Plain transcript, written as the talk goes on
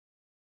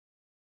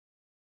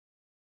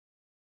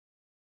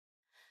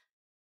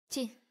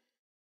进。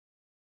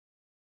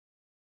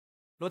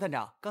罗探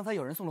长，刚才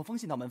有人送了封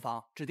信到门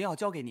房，指定要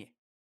交给你。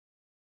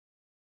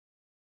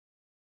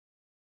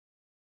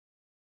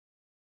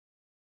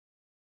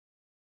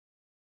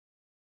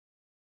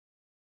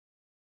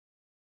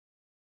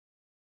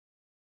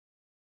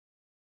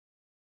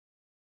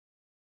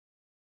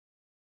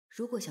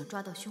如果想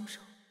抓到凶手，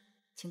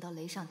请到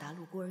雷上达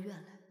路孤儿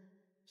院来，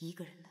一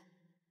个人来。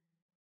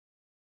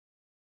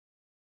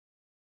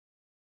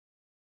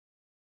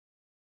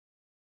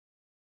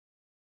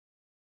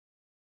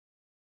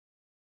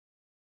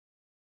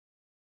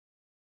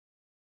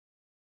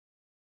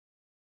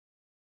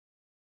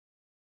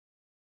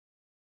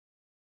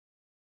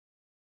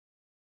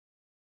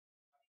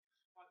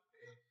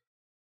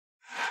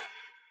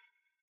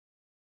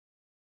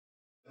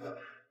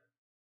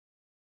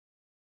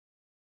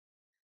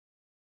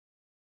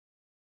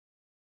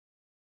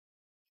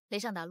 雷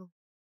上达路，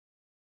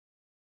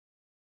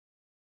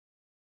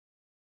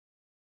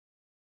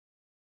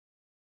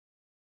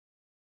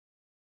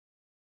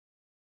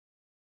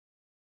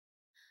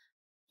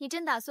你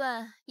真打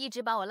算一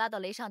直把我拉到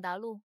雷上达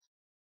路？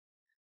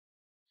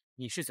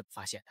你是怎么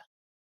发现的？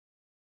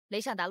雷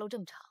上达路这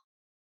么长，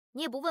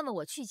你也不问问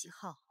我去几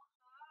号？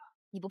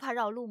你不怕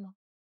绕路吗？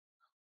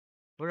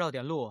不绕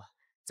点路，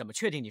怎么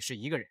确定你是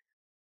一个人？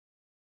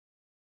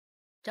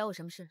找我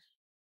什么事？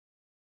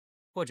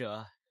或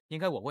者应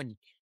该我问你，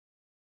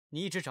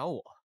你一直找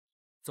我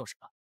做什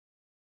么？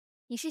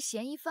你是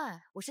嫌疑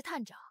犯，我是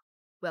探长，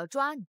我要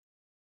抓你。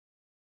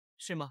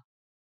是吗？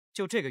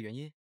就这个原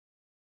因？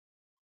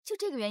就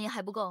这个原因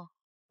还不够？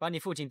把你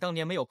父亲当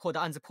年没有破的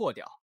案子破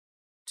掉，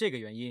这个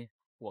原因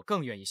我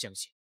更愿意相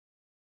信。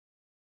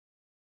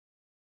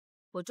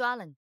我抓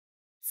了你，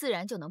自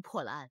然就能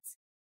破了案子。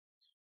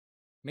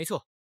没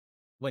错，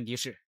问题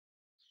是，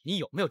你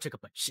有没有这个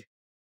本事？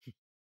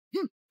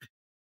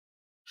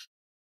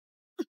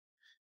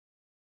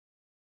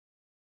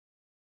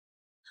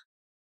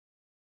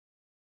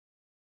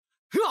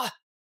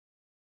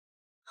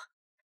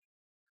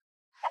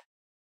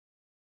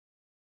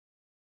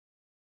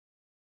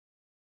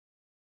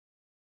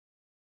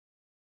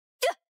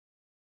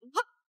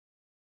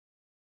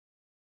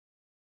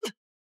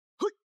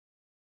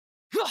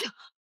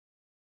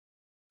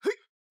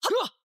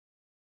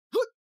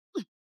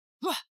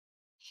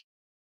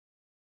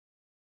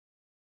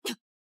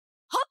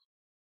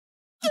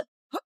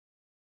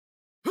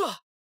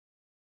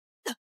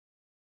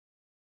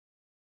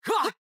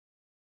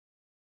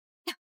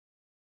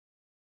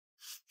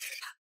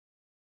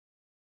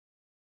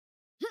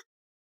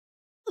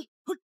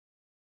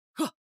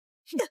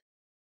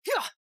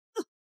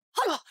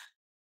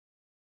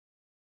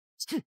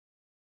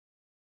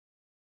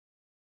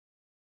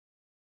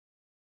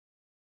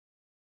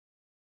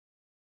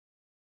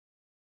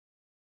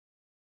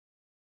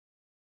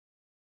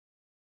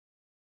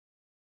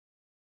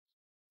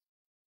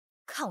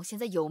看我现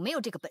在有没有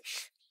这个本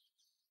事？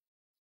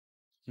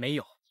没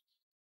有，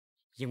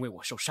因为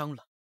我受伤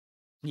了，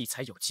你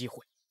才有机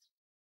会。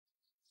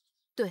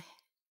对，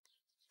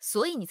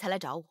所以你才来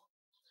找我。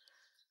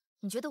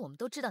你觉得我们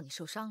都知道你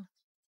受伤了，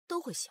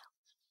都会想，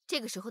这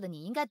个时候的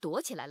你应该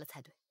躲起来了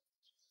才对。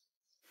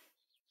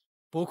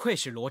不愧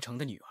是罗成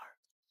的女儿。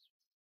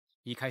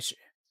一开始，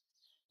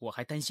我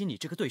还担心你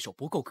这个对手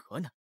不够格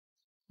呢。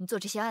你做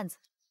这些案子，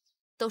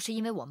都是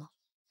因为我吗？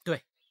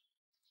对，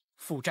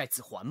父债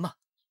子还嘛。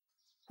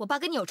我爸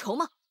跟你有仇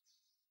吗？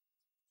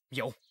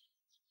有。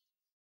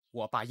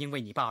我爸因为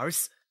你爸而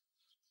死，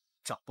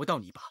找不到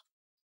你爸，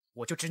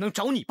我就只能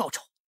找你报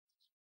仇。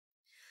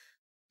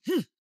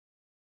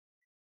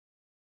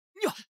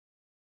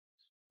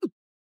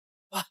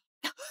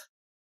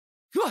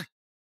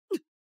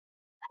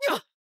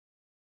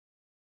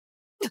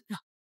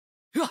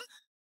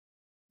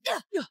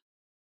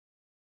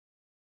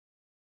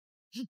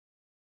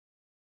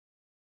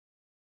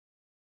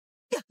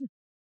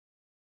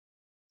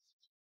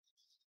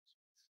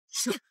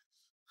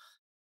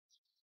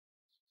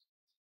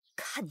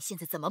看你现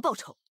在怎么报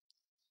仇？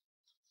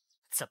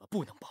怎么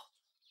不能报？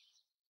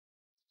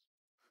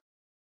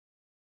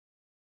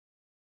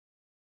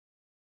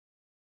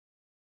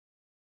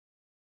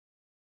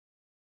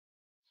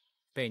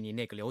被你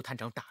那个刘探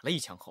长打了一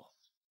枪后，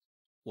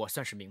我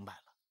算是明白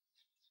了，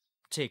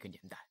这个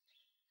年代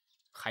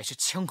还是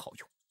枪好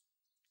用。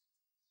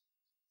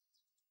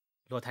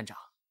罗探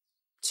长，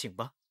请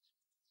吧。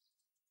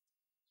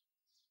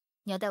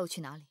你要带我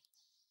去哪里？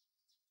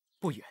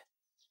不远，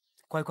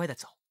乖乖的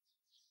走，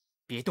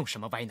别动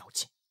什么歪脑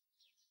筋。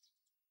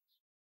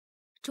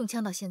中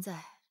枪到现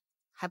在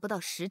还不到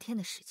10天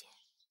的时间，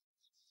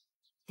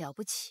了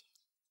不起。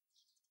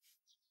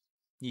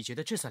你觉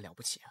得这算了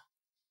不起啊？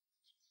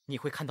你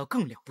会看到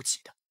更了不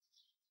起的。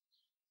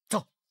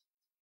走。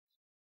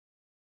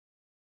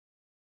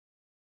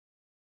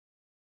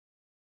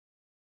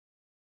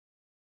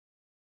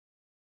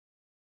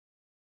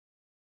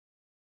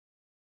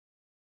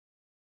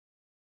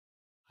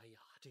哎呀，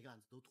这个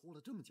案子都拖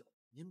了这么久，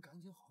您赶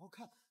紧好好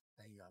看。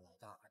哎呀，老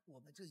大，我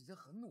们这已经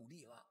很努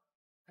力了。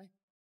哎，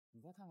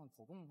你再看看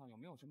口供上有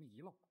没有什么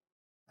遗漏？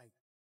哎，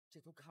这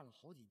都看了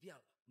好几遍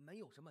了，没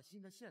有什么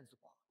新的线索。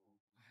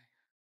哎呀，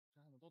这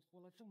案子都拖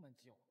了这么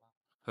久了。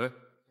哎，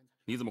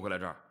你怎么会来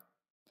这儿？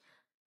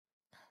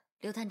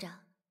刘探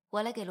长，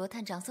我来给罗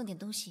探长送点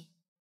东西。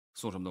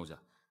送什么东西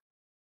啊？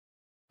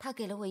他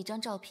给了我一张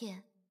照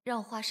片，让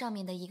我画上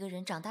面的一个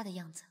人长大的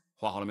样子。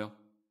画好了没有？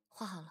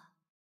画好了。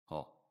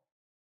哦，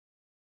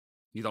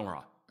你等会儿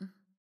啊。嗯。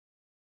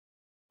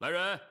来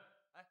人，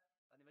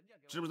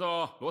知不知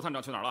道罗探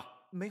长去哪儿了？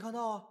没看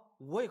到啊，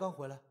我也刚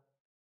回来。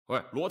喂，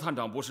罗探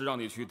长不是让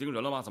你去盯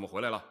人了吗？怎么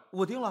回来了？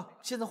我盯了，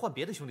现在换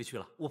别的兄弟去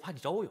了。我怕你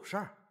找我有事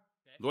儿。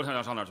罗探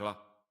长上哪儿去了？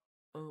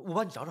我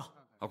帮你找找。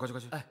好，快去快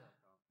去。哎，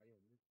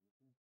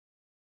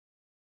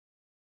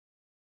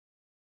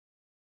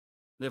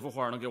那幅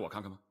画能给我看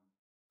看吗？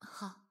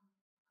好，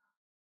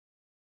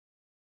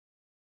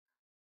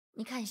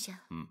你看一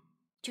下。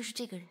就是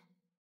这个人。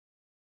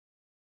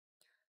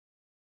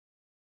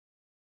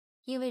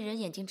因为人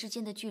眼睛之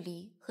间的距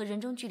离和人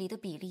中距离的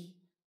比例，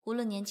无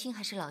论年轻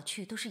还是老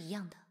去，都是一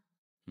样的。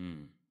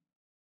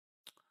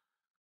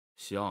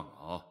像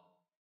啊，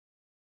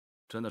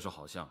真的是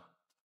好像啊。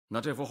那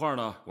这幅画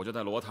呢，我就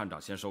带罗探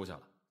长先收下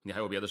了。你还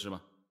有别的事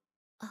吗？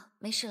啊，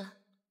没事了，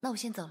那我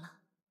先走了。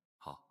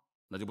好，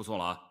那就不送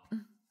了啊。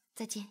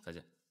再见。再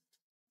见。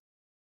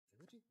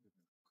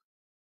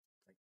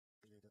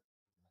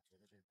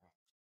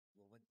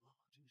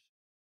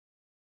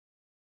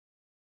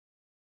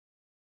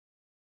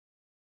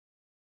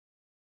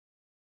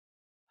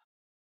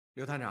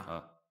刘探长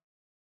啊，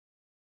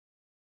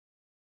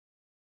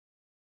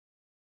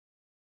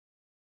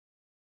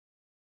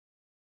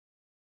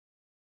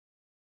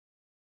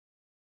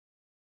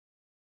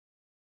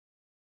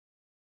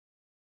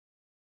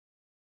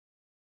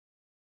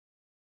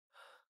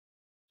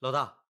老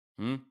大，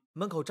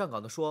门口站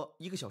岗的说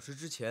，1个小时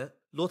之前，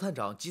罗探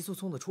长急匆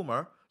匆的出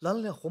门，拦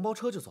了辆红包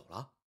车就走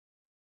了。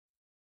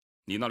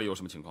你那里有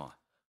什么情况啊？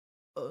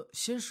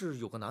先是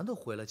有个男的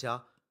回了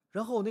家，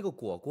然后那个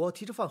果果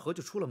提着饭盒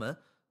就出了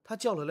门，他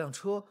叫了辆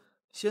车，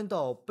先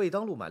到贝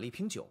当路买了1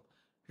瓶酒，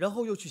然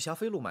后又去霞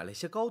飞路买了一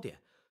些糕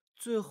点，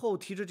最后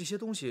提着这些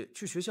东西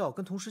去学校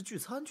跟同事聚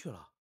餐去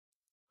了。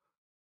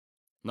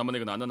那么那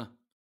个男的呢？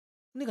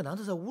那个男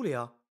的在屋里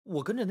啊，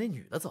我跟着那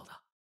女的走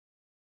的。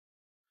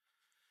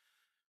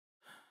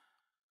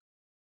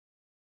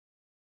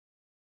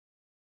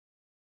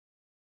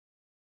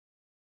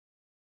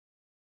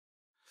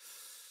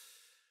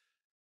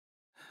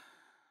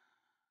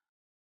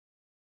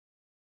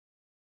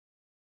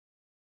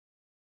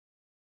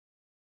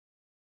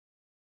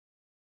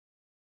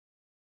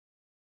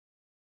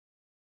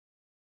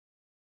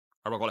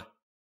二宝过来，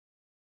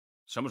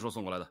什么时候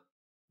送过来的？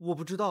我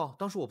不知道，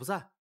当时我不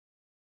在。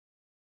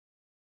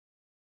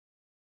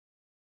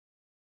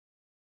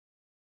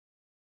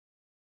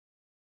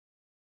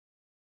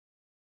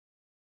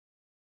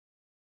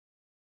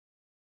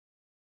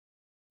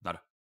拿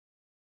着，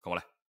跟我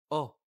来。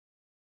哦。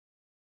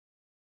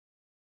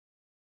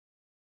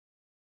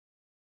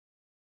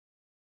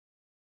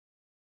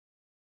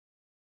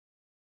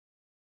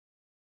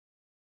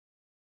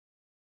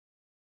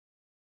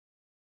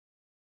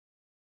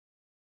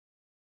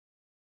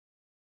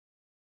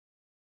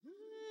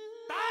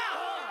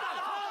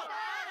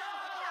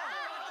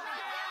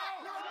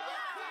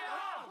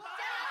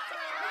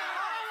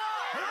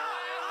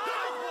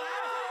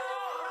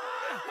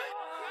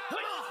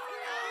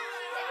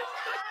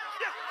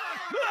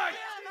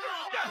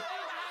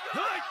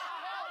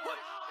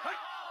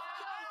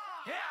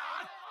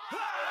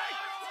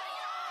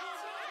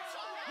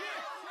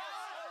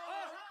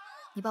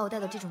你把我带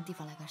到这种地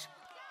方来干什么？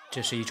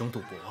这是一种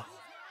赌博，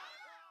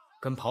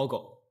跟跑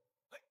狗、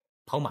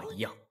跑马一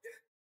样。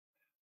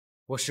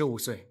我15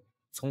岁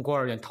从孤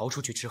儿院逃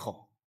出去之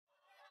后，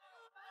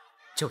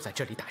就在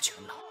这里打拳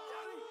了。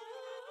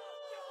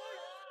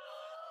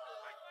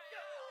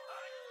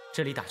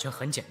这里打拳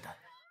很简单，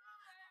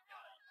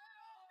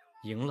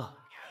赢了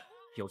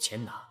有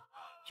钱拿，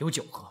有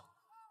酒喝；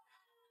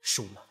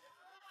输了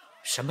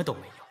什么都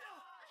没有。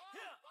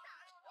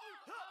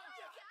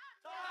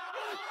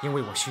因为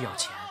我需要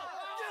钱，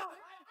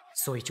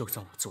所以就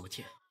算我昨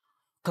天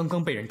刚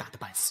刚被人打得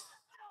半死，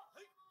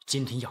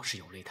今天要是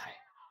有擂台，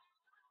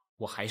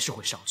我还是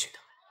会上去的。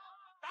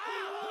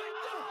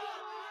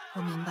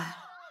我明白了，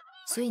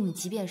所以你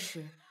即便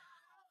是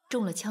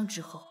中了枪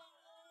之后，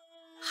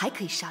还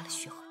可以杀了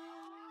血魂。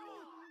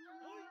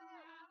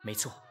没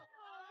错，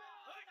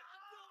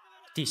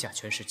地下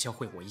拳是教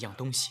会我一样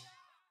东西，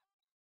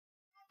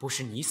不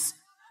是你死，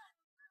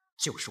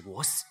就是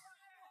我死。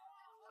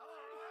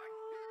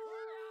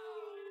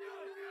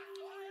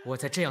我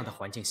在这样的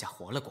环境下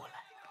活了过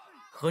来，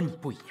和你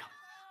不一样。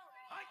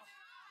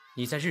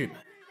你在日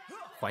本，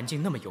环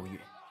境那么优越，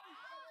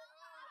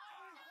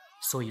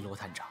所以罗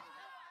探长，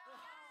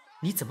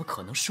你怎么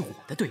可能是我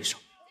的对手？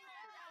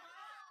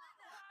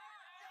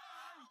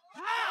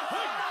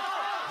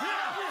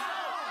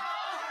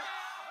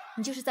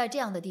你就是在这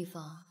样的地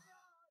方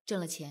挣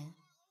了钱，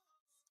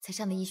才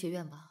上的医学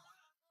院吧？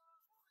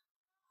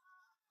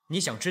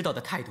你想知道的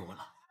太多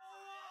了，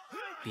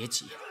别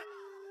急。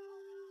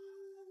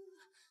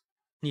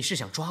你是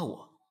想抓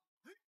我，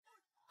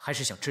还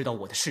是想知道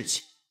我的事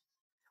情？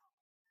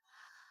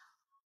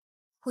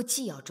我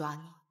既要抓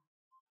你，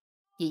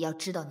也要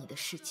知道你的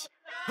事情。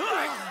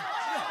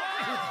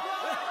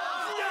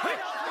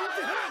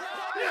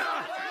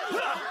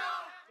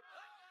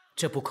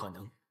这不可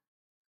能，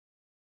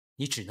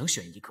你只能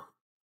选一个。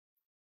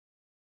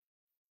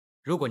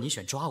如果你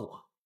选抓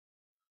我，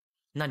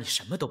那你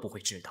什么都不会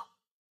知道。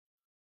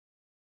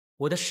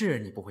我的事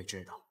你不会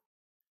知道，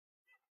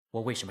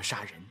我为什么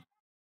杀人，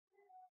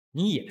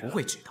你也不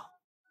会知道。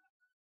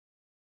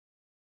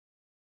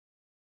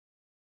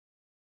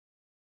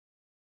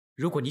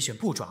如果你选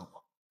不抓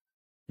我，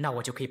那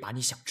我就可以把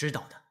你想知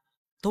道的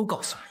都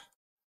告诉你。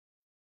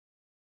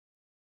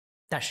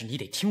但是你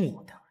得听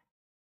我的。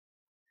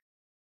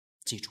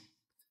记住，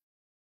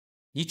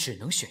你只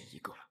能选一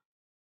个。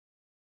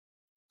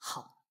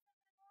好，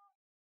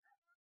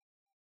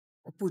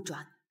我不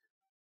抓你。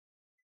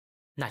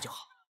那就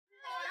好。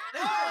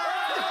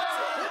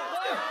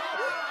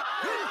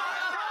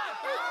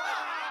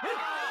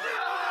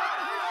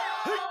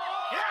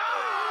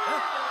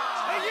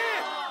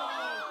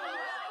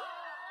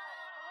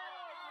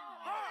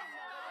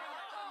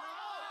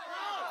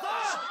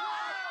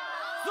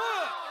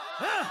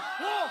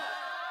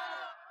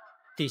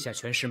地下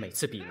拳师每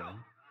次比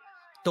完，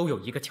都有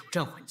一个挑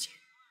战环节。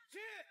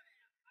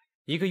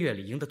1个月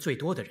里赢得最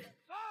多的人，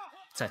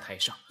在台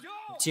上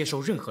接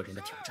受任何人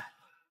的挑战。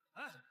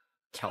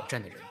挑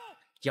战的人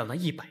要拿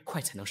100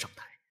块才能上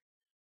台，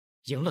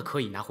赢了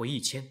可以拿回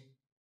1000。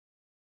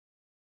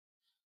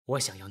我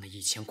想要那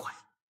1000块。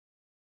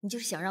你就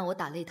是想让我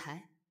打擂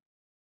台？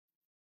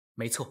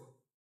没错，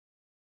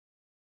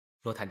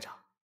罗探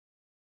长，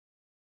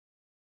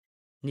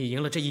你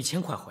赢了这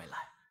1000块回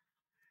来，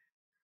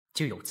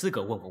就有资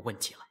格问我问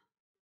题了。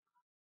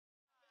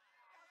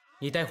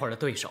你待会儿的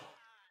对手，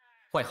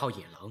外号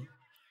野狼，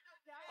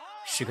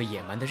是个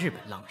野蛮的日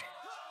本浪人。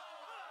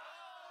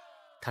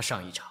他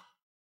上一场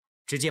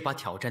直接把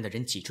挑战的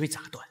人脊椎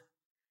砸断，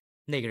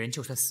那个人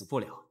就算死不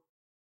了，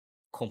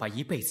恐怕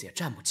一辈子也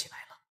站不起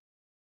来了。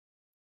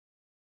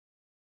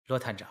罗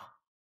探长，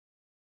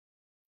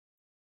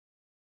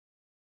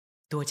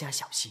多加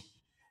小心。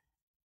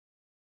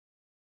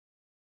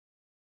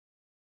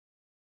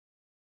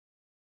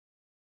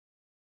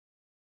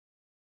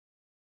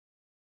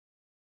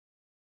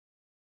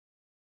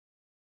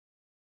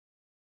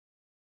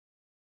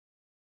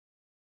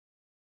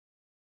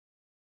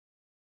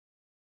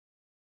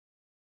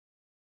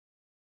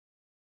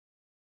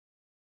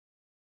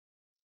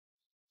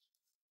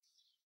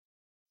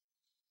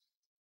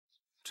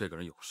这个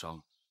人有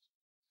伤，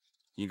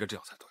应该这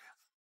样才对啊。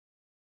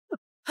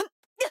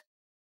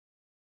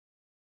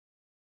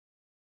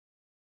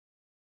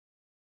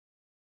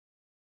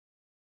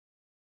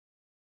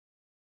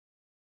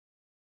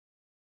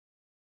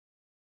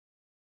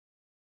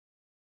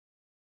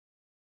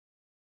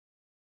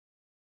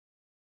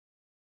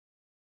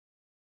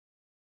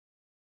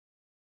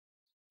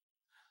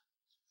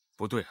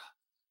不对啊，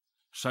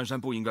珊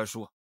珊不应该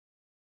说。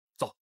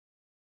走。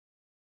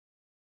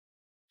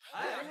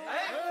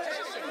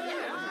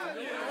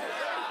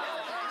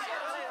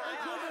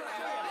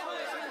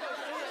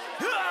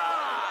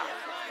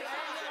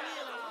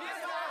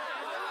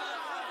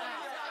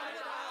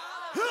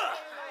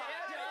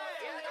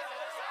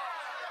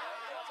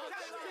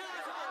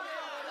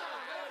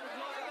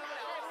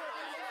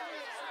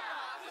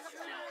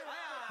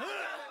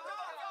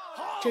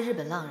这日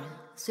本浪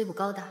人虽不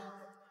高大，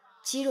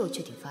肌肉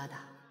却挺发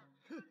达，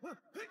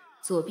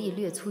左臂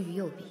略粗于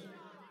右臂，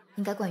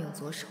应该惯用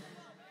左手，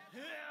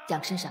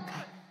仰身闪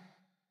开，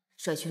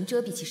甩拳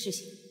遮蔽其视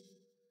线。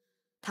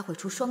他会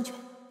出双拳，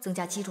增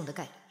加击中的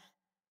概率，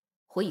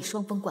或以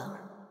双锋贯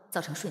耳，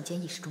造成瞬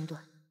间意识中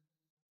断。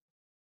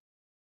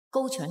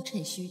勾拳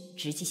趁虚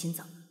直击心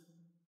脏，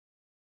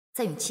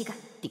再用膝盖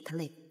顶他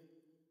肋部，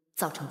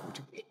造成骨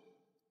折。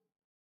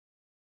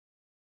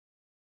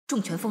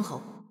重拳封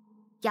喉，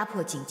压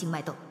迫颈静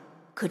脉窦，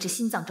可致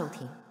心脏骤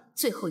停。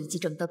最后一击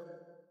正蹬，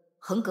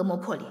横膈膜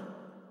破裂，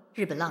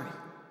日本浪人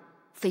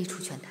飞出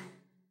拳台。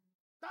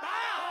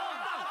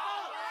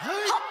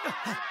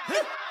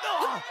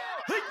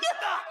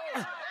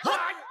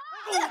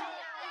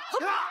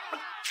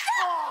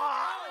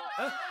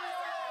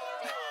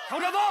挑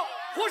战方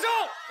获胜！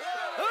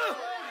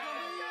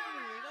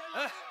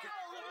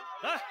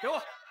来，给我，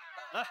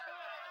来，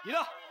你的，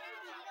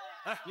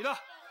来，你的。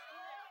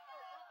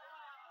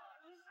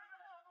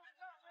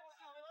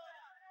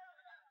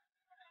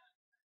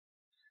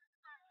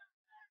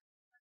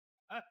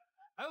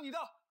还有你的，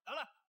拿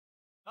来，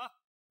啊，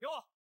给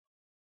我。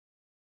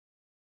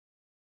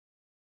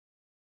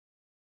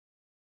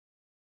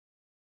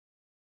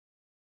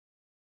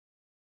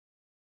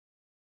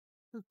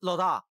老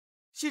大，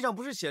信上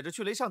不是写着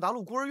去雷上达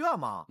路孤儿院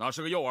吗？那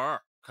是个诱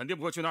饵，肯定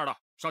不会去那儿的。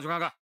上去看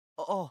看。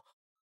哦。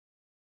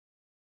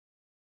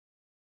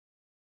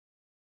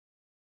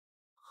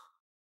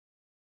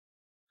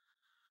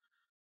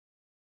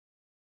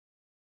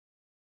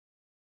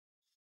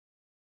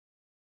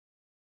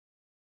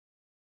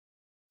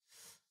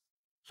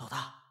老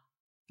大，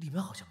里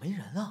面好像没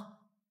人啊。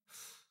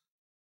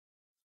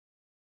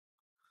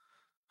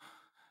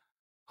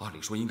按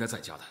理说应该在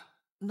家的。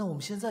那我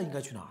们现在应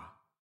该去哪儿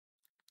啊？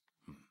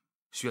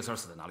薛三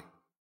死在哪里？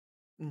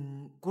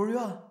孤儿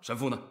院。神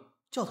父呢？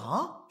教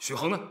堂。许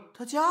恒呢？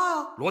他家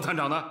呀。罗探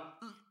长呢？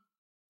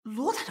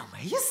罗探长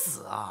没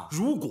死啊。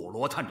如果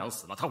罗探长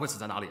死了，他会死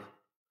在哪里啊？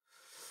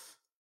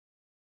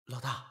老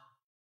大，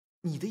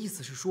你的意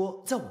思是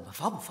说，在我们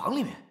法捕房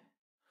里面？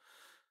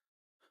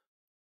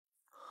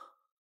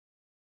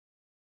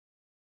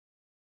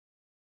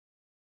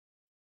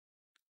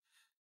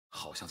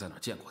好像在哪儿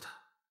见过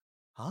他。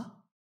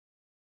啊？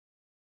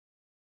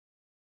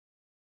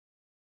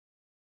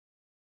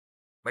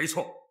没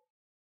错，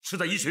是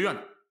在医学院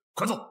呢。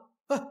快走！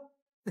快，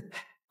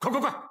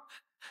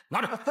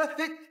拿着！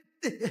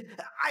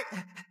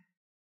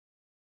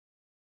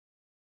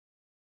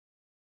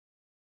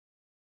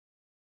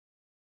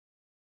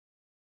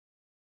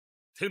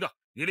听着，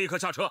你立刻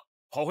下车，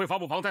跑回法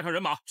捕房，带上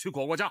人马去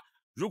果果家。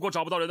如果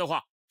找不到人的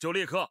话，就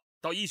立刻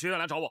到医学院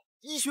来找我。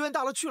医学院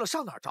大了去了，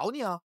上哪儿找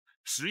你啊？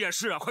实验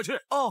室啊，快去！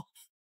哦。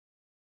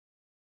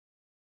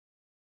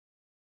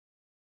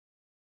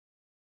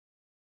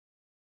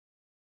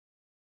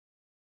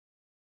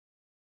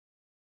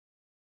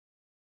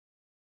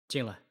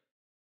进来。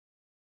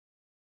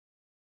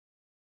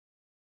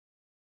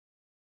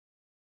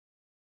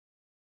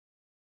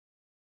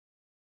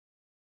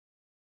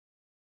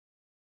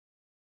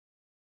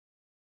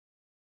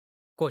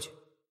过去。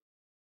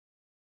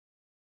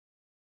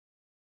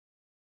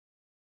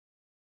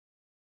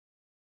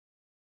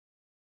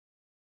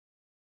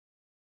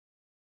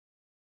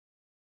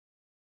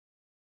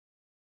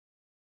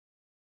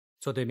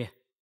坐对面。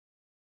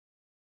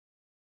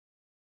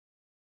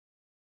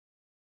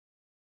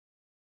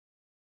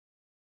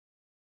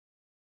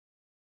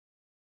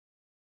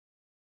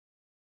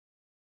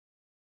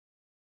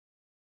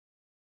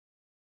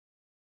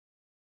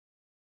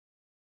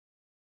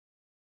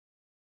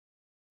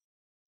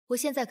我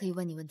现在可以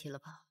问你问题了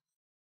吧？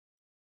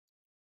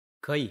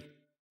可以。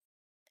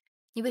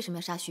你为什么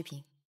要杀徐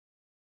平？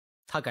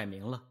他改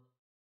名了，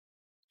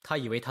他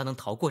以为他能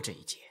逃过这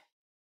一劫。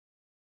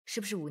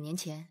是不是5年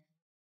前，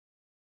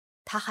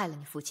他害了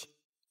你父亲？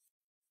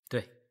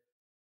对，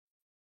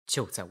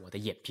就在我的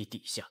眼皮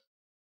底下。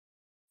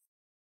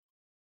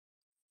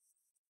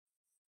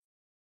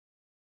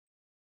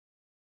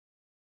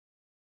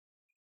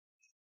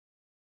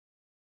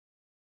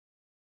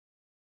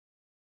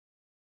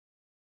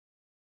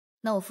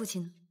那我父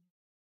亲呢？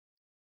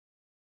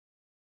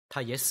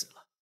他也死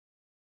了。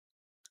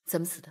怎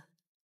么死的？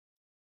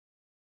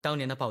当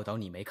年的报道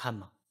你没看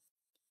吗？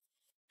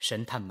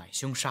神探买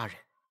凶杀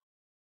人，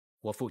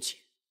我父亲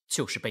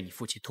就是被你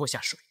父亲拖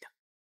下水的，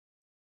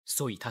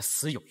所以他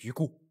死有余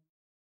辜。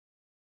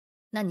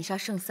那你杀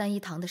圣三一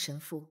堂的神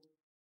父，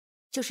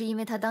就是因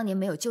为他当年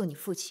没有救你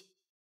父亲？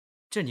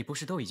这你不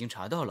是都已经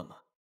查到了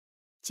吗？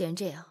既然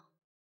这样，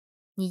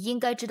你应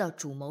该知道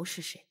主谋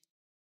是谁。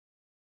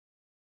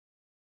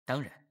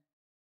当然，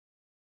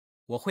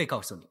我会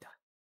告诉你的，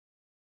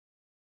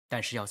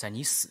但是要在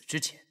你死之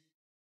前。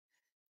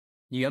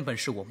你原本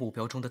是我目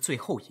标中的最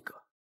后一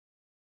个，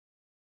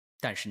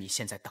但是你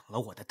现在挡了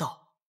我的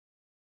道，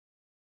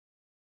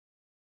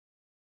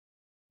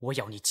我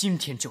要你今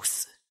天就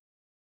死。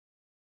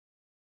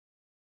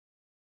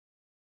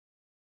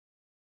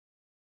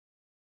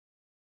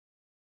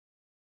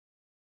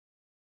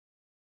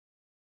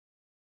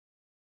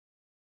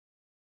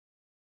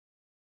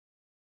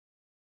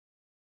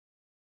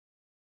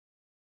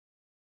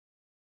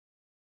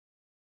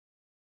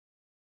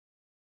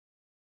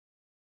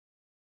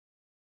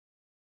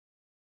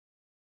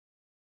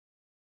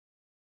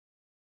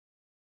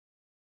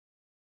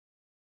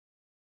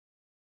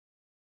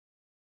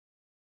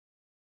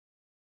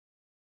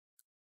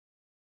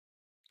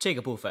这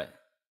个部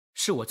分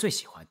是我最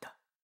喜欢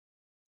的。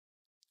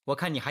我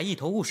看你还一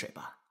头雾水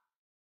吧，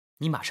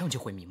你马上就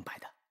会明白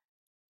的。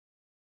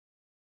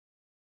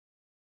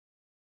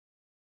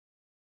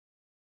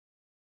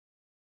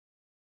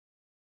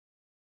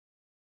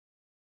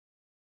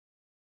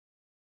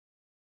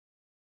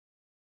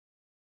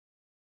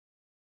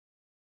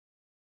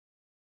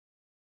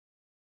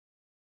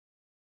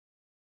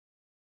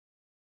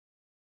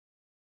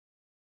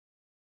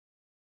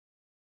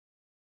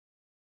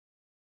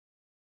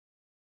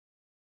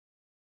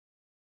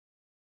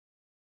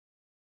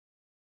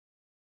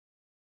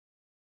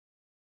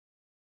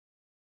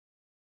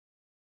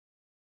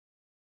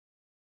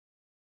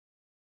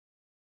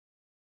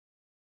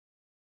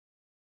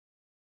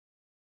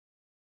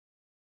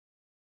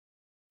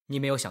你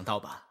没有想到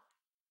吧？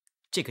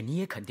这个你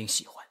也肯定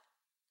喜欢。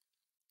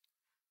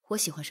我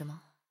喜欢什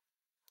么？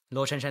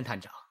罗珊珊探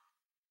长，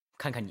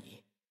看看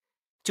你，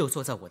就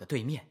坐在我的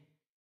对面。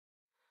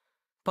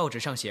报纸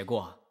上写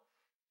过，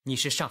你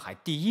是上海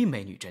第一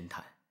美女侦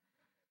探，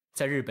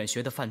在日本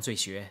学的犯罪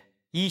学、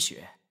医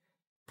学，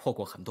破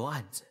过很多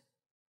案子，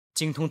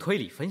精通推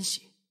理分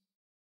析，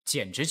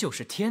简直就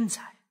是天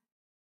才。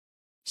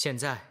现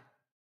在，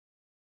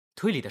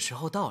推理的时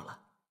候到了。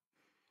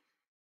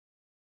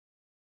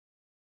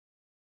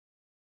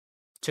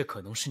这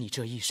可能是你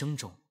这一生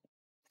中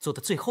做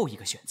的最后一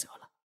个选择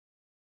了。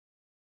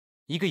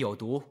一个有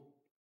毒，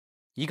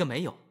一个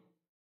没有。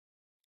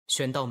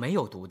选到没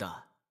有毒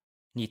的，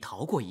你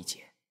逃过一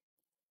劫；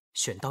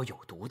选到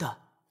有毒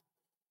的，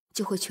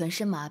就会全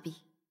身麻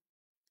痹，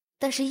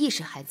但是意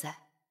识还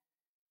在，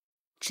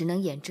只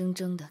能眼睁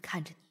睁地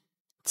看着你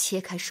切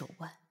开手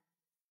腕，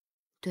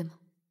对吗？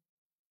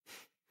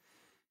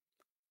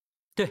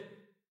对。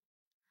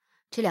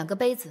这两个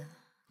杯子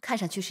看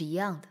上去是一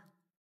样的，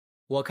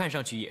我看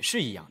上去也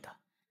是一样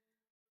的。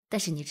但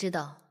是你知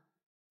道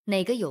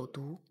哪个有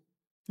毒，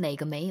哪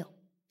个没有？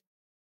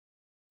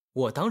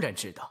我当然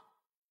知道。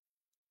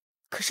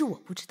可是我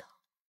不知道。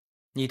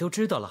你都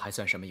知道了还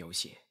算什么游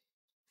戏？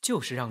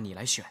就是让你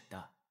来选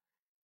的。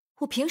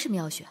我凭什么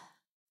要选？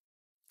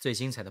最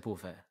精彩的部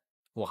分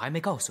我还没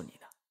告诉你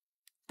呢。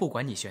不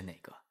管你选哪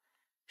个，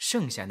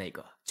剩下那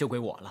个就归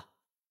我了。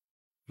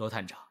罗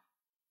探长，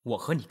我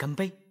和你干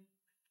杯。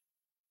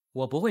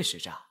我不会使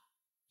诈，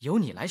由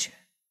你来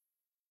选。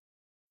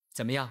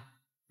怎么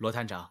样，罗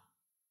探长？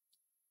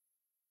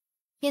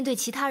面对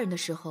其他人的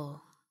时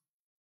候，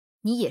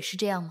你也是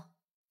这样吗？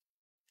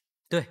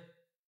对，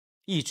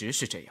一直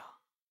是这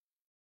样。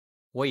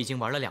我已经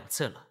玩了2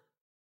次了，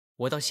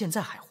我到现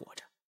在还活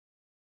着。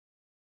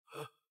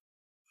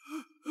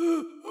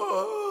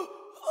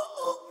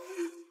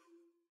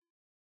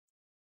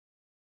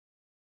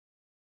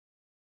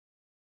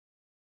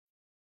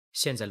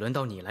现在轮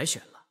到你来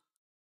选了。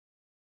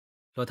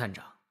罗探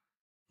长，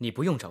你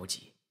不用着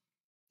急，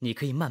你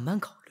可以慢慢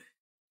考虑。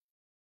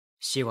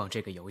希望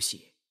这个游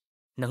戏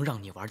能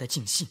让你玩得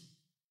尽兴。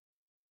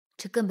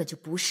这根本就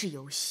不是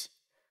游戏，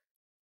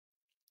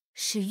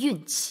是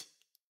运气。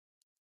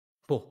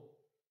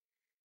不，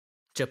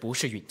这不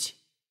是运气，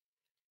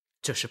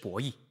这是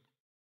博弈。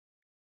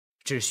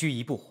只需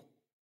一步，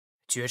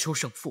决出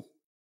胜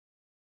负。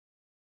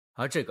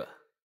而这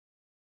个，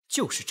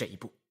就是这一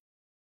步。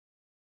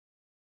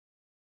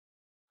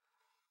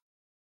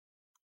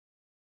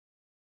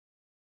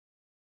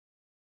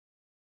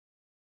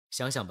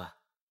想想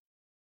吧，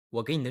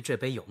我给你的这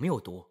杯有没有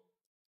毒？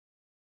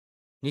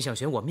你想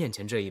选我面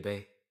前这一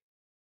杯，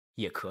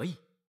也可以。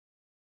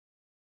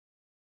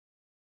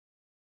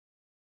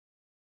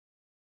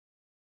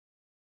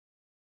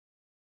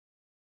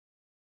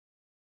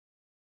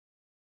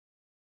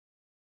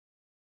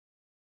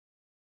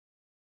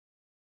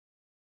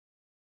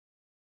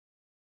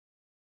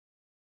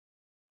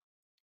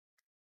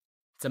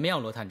怎么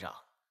样，罗探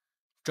长？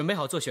准备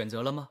好做选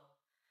择了吗？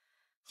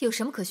有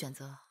什么可选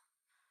择？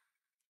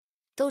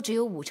都只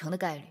有50%的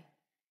概率。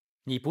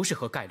你不是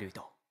和概率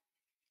斗，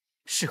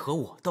是和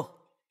我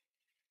斗。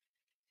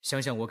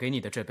想想我给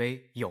你的这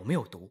杯有没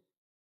有毒？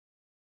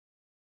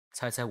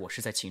猜猜我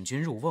是在请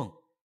君入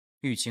瓮、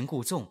欲擒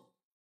故纵，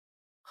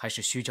还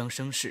是虚张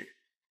声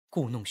势、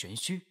故弄玄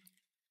虚？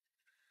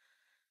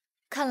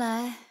看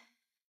来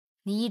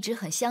你一直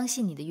很相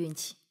信你的运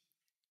气。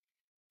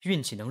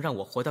运气能让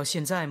我活到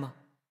现在吗？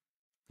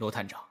罗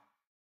探长，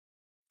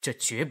这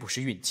绝不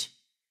是运气，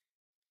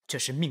这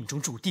是命中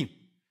注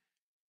定，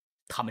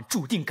他们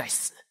注定该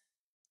死。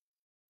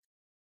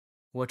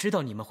我知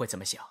道你们会怎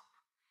么想，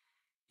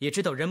也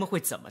知道人们会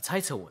怎么猜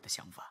测我的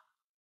想法，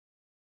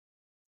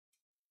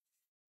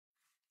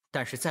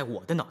但是在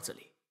我的脑子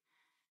里，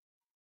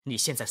你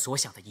现在所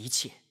想的一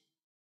切，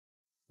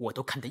我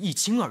都看得一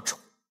清二楚。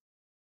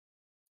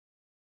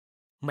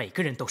每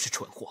个人都是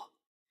蠢货，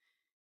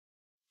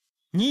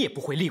你也不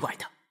会例外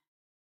的。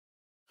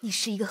你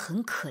是一个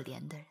很可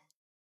怜的人，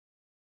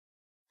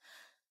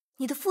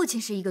你的父亲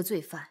是一个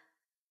罪犯，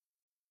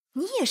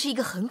你也是一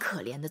个很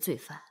可怜的罪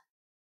犯。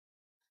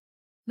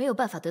没有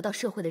办法得到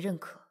社会的认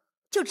可，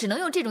就只能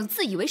用这种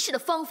自以为是的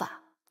方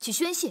法去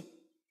宣泄，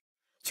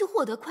去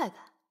获得快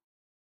感。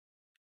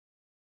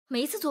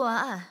每一次做完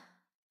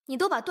案，你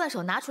都把断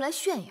手拿出来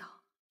炫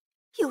耀，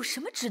有什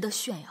么值得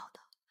炫耀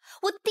的？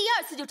我第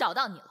2次就找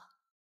到你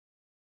了，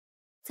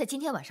在今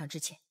天晚上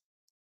之前，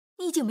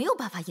你已经没有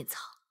办法隐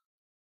藏。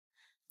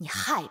你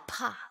害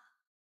怕了，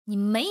你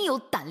没有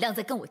胆量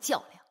再跟我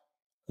较量。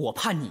我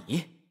怕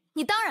你？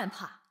你当然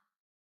怕，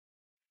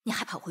你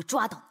还怕我会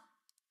抓到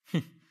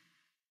你？哼，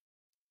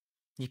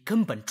你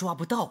根本抓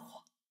不到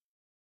我。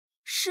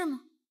是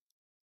吗？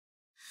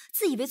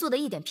自以为做的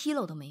一点纰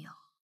漏都没有。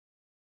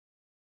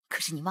可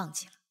是你忘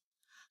记了，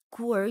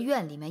孤儿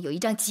院里面有一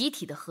张集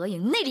体的合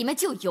影，那里面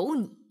就有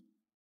你。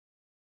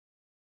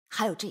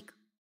还有这个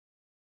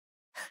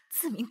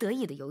自鸣得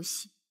意的游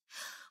戏，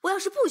我要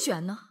是不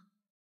选呢？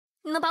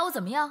你能把我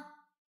怎么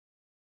样？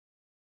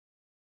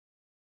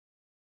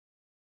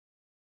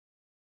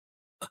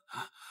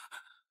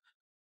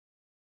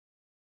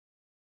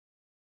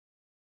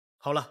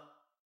好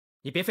了，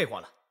你别废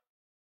话了。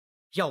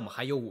要么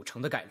还有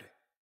50%的概率，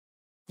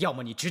要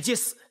么你直接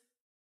死。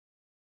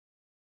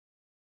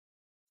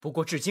不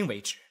过至今为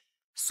止，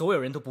所有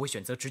人都不会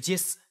选择直接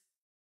死，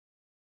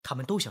他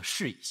们都想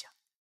试一下。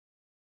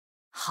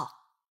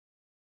好，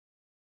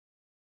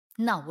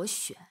那我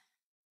选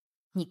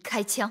你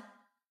开枪。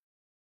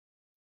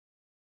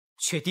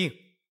确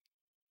定？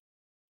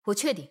我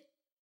确定，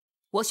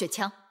我选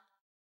枪。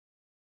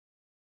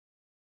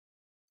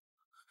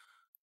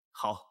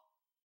好，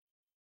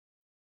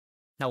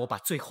那我把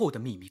最后的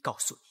秘密告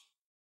诉你。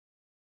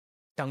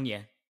当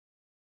年，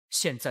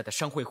现在的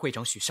商会会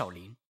长许少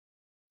林，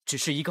只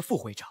是一个副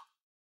会长。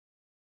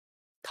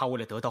他为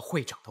了得到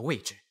会长的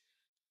位置，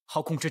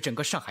好控制整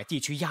个上海地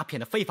区鸦片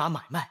的非法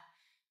买卖，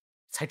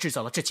才制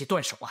造了这起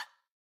断手案。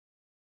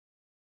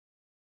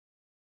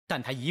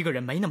但他一个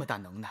人没那么大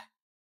能耐，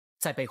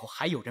在背后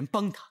还有人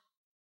帮他。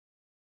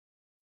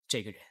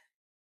这个人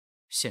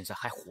现在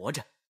还活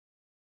着，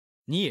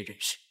你也认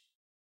识。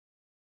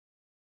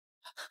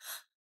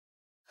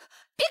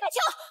别开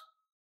枪！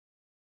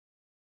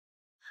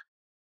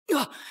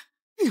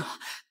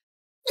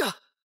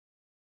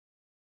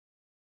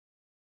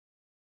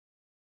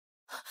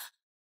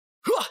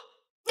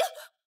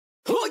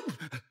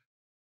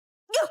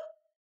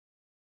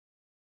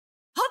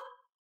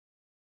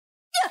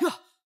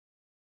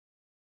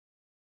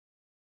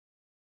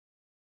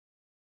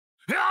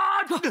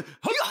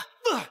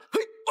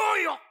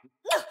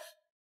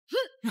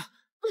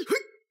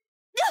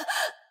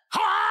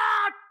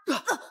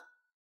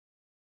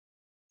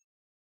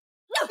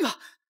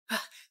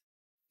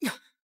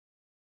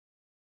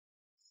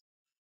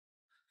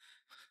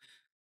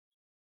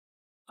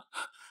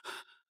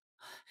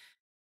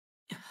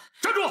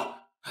站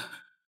住！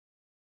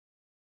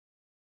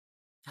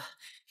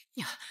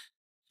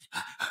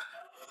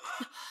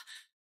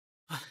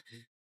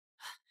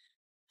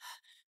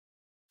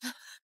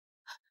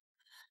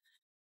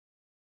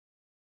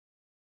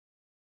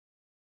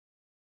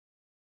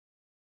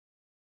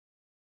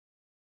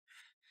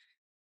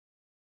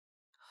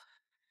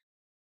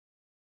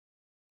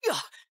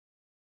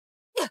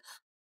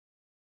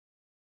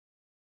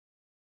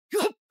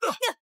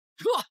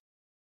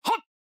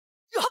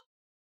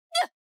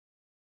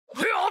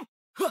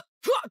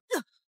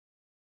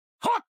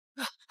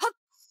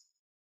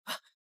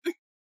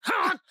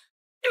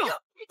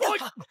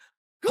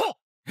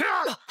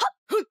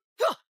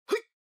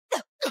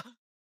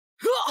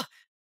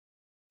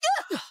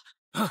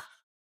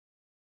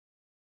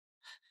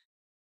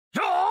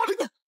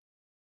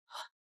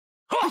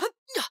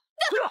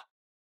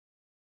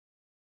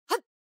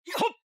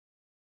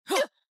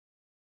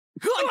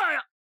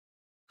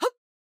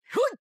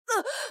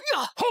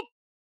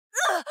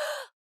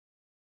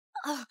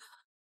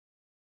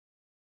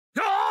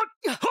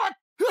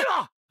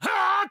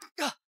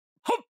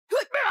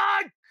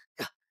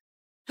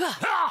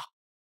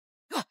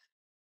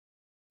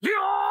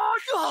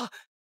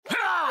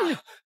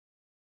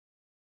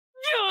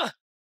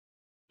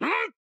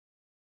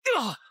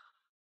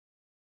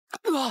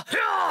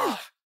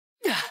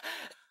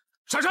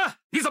珊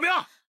珊，你怎么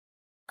样？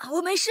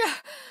我没事。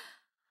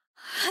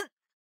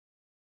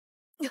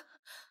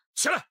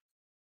起来，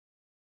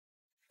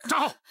站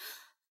好。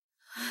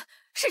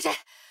是谁？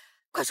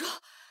快说！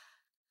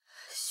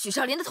许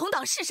少林的同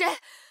党是谁？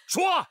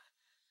说。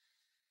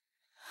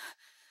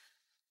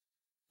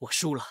我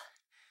输了，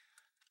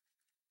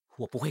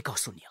我不会告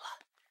诉你了，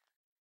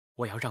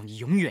我要让你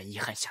永远遗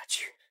憾下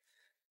去。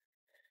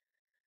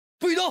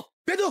不许动！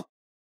别动！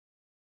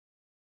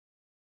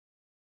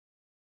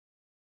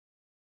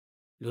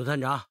刘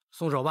探长，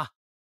松手吧，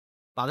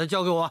把他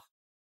交给我。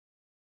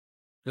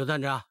刘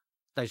探长，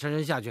带珊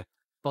珊下去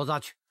包扎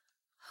去。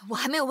我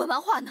还没有问完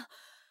话呢。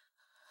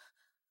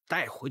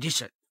带回去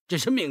审，这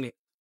是命令。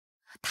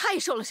他也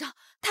受了伤，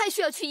他也需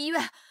要去医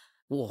院。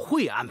我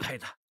会安排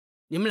的。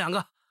你们两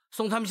个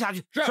送他们下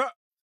去。是。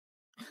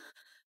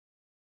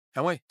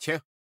两位，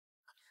请。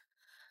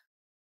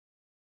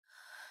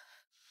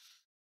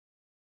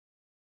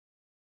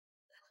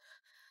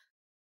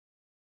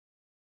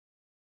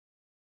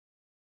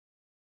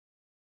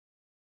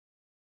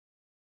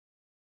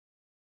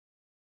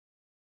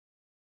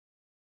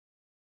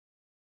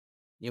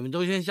你们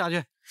都先下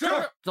去。是。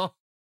走。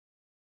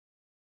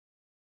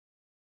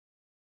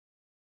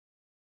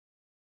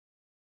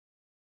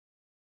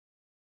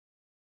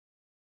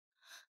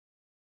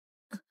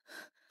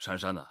珊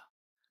珊呢？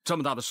这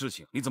么大的事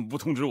情，你怎么不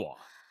通知我？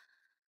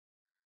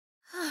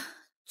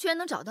居然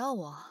能找到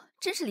我，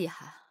真是厉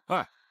害。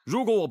哎，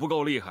如果我不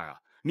够厉害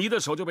啊，你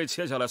的手就被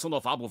切下来送到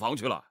法捕房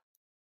去了。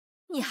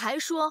你还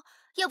说，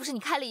要不是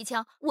你开了一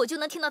枪，我就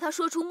能听到他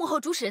说出幕后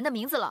主使人的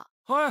名字了。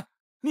哎，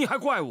你还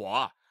怪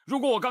我？如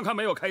果我刚才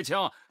没有开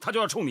枪，他就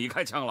要冲你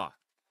开枪了。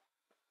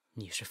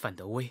你是范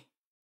德威，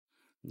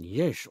你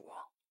认识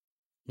我？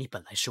你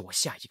本来是我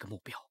下一个目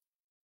标。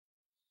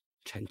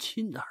陈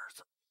钦的儿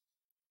子。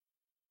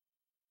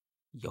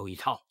有一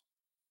套，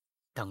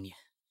当年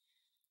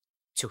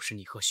就是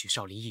你和许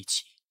少林一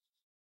起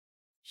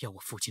要我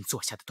父亲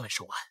做下的断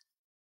手案，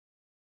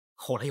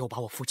后来又把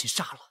我父亲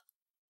杀了。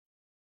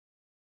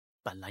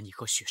本来你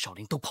和许少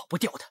林都跑不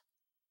掉的。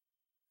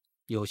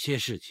有些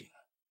事情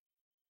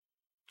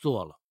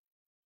做了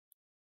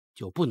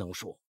就不能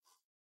说。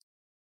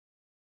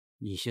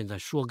你现在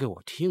说给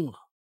我听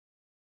了，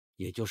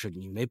也就是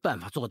你没办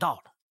法做到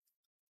了。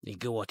你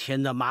给我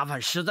添的麻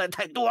烦实在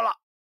太多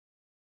了。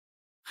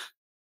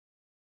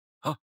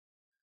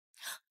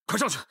快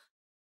上去！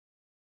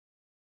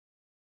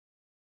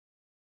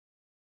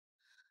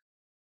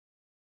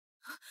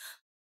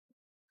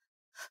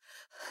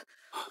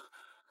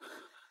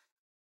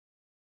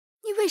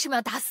你为什么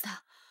要打死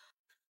他？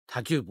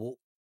他拒捕。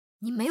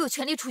你没有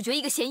权利处决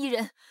一个嫌疑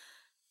人。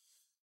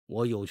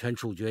我有权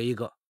处决一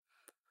个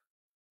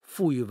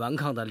负隅顽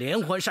抗的连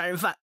环杀人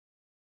犯。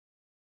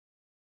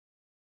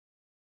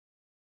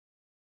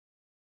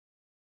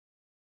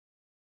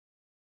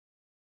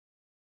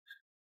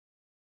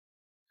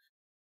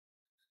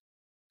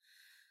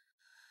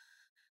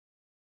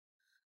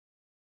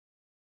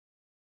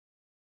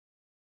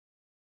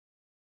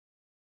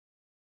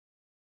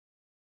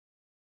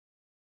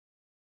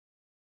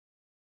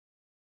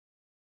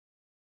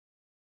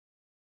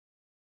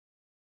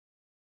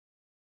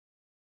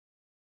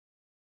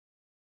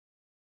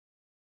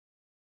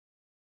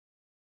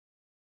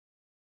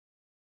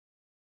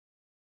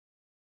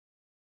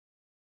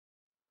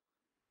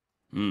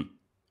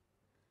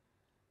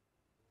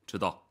知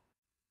道。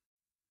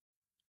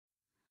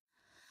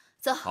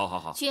走，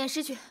好，去验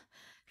尸去。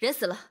人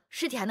死了，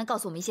尸体还能告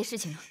诉我们一些事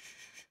情呢。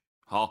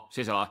好，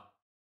谢谢了啊，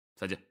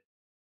再见。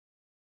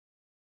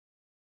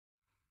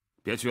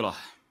别去了，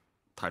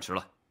太迟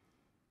了。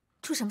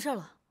出什么事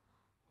了？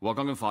我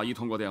刚跟法医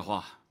通过电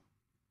话，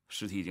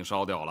尸体已经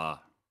烧掉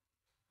了。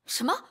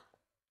什么？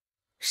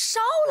烧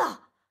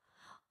了？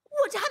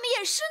我这还没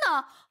验尸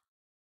呢。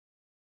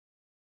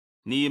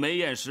你没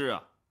验尸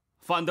啊？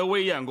范德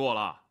威验过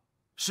了，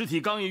尸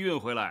体刚一运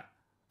回来，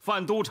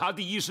范督察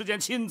第一时间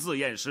亲自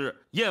验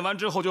尸，验完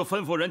之后就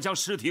吩咐人将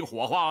尸体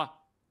火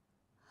化。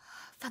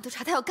范督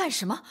察他要干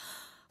什么？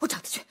我找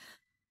他去。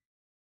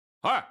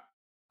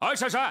哎，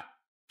珊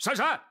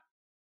珊，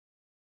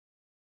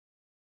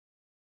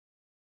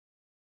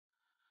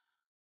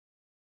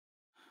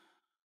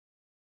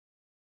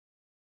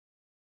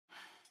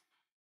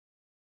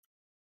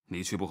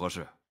你去不合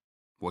适，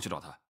我去找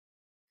他，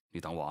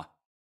你等我啊。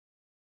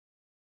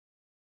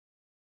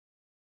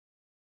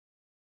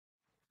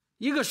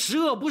一个十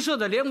恶不赦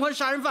的连环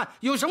杀人犯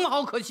有什么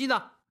好可惜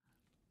的？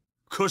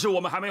可是我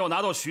们还没有拿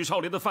到许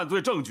少林的犯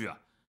罪证据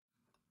啊！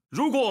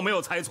如果我没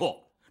有猜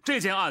错，这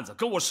件案子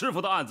跟我师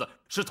傅的案子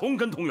是同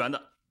根同源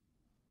的。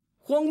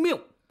荒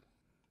谬！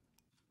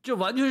这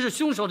完全是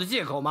凶手的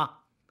借口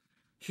吗？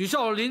许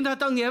少林他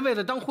当年为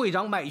了当会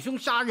长买凶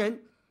杀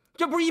人，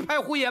这不是一派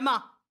胡言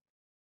吗？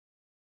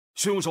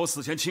凶手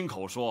死前亲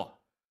口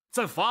说，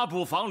在法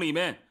捕房里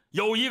面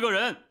有一个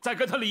人在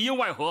跟他里应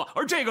外合，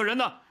而这个人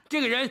呢？这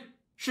个人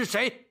是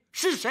谁？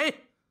是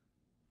谁？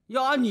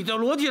要按你的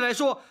逻辑来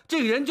说，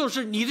这个人就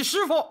是你的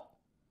师傅。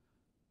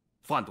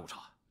范督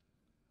察，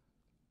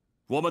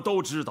我们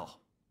都知道，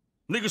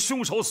那个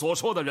凶手所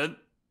说的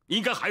人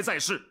应该还在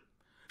世，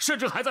甚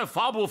至还在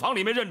法捕房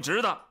里面任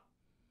职的。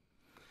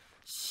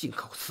信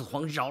口雌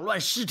黄，扰乱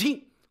视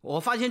听。我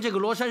发现这个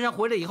罗珊珊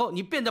回来以后，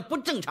你变得不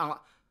正常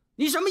了。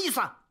你什么意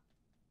思啊？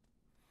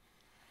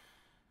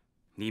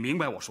你明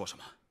白我说什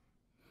么？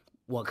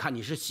我看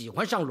你是喜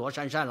欢上罗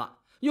珊珊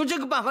了，用这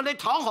个办法来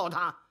讨好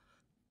她。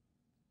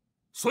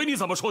随你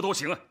怎么说都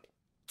行啊。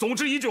总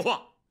之一句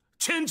话，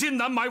千金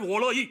难买我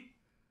乐意。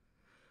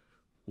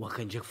我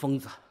跟你这个疯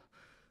子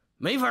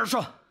没法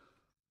说。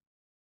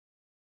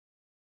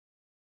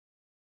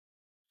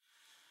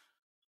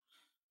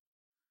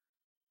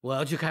我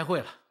要去开会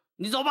了，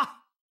你走吧。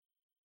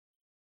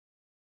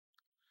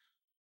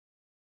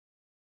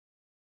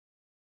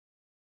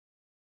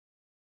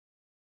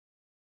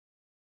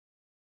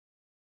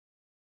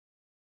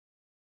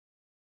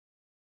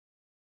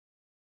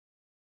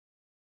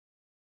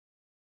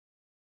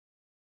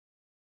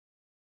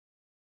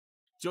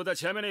就在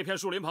前面那片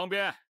树林旁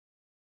边，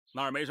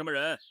那儿没什么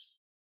人，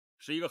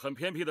是一个很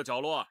偏僻的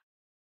角落。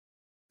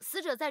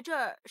死者在这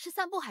儿是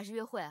散步还是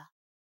约会啊？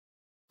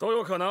都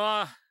有可能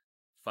啊，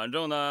反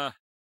正呢，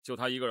就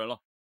他一个人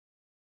了。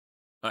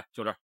哎，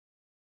就这儿，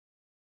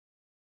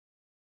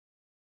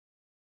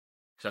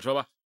下车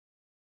吧。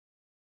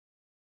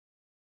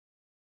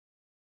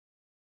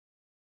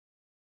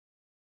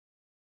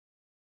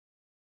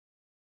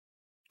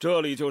这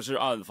里就是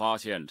案发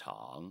现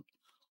场，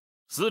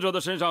死者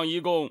的身上一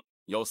共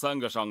有3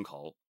个伤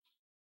口。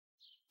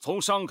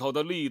从伤口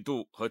的力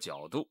度和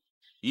角度，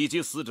以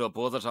及死者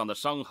脖子上的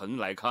伤痕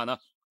来看呢，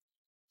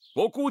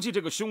我估计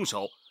这个凶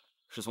手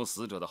是从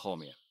死者的后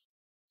面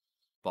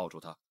抱住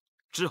他，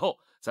之后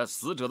在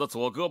死者的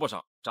左胳膊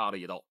上扎了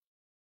一刀。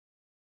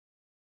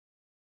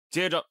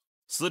接着，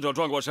死者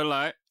转过身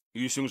来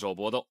与凶手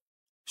搏斗，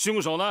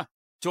凶手呢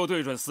就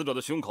对准死者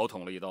的胸口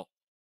捅了一刀，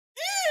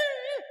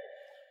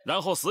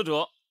然后死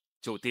者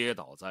就跌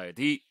倒在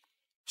地，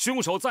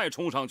凶手再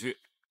冲上去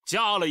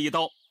加了一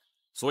刀，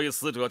所以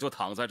死者就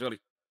躺在这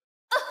里。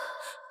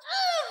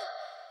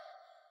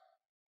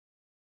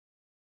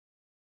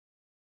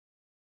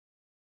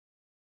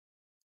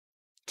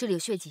这里有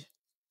血迹，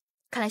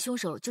看来凶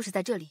手就是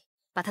在这里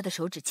把他的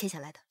手指切下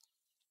来的。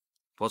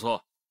不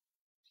错，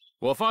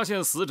我发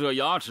现死者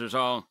牙齿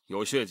上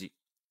有血迹，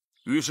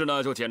于是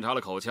呢就检查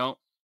了口腔，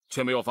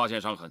却没有发现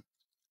伤痕。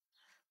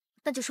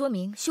那就说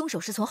明凶手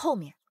是从后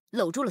面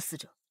搂住了死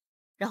者，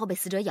然后被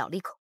死者咬了一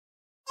口。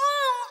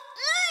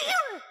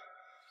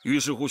于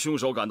是乎，凶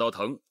手感到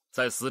疼，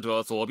在死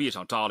者左臂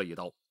上扎了一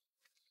刀。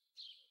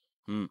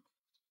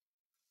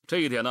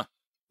这一点呢，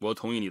我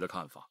同意你的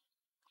看法，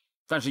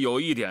但是有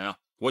一点啊，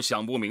我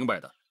想不明白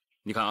的。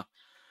你看啊，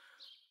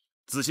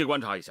仔细观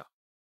察一下，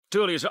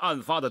这里是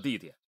案发的地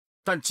点，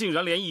但竟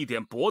然连一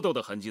点搏斗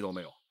的痕迹都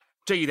没有，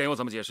这一点又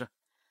怎么解释？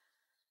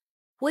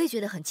我也觉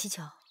得很蹊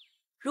跷。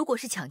如果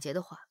是抢劫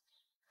的话，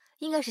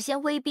应该是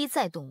先威逼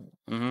再动武。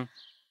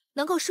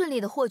能够顺利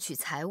的获取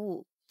财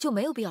物，就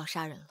没有必要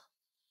杀人了。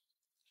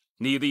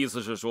你的意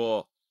思是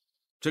说，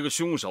这个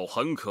凶手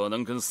很可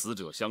能跟死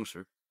者相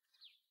识？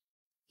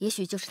也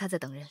许就是他在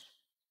等人。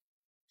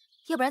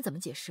要不然怎么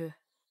解释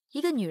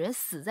一个女人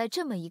死在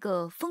这么一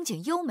个风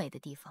景优美的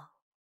地方？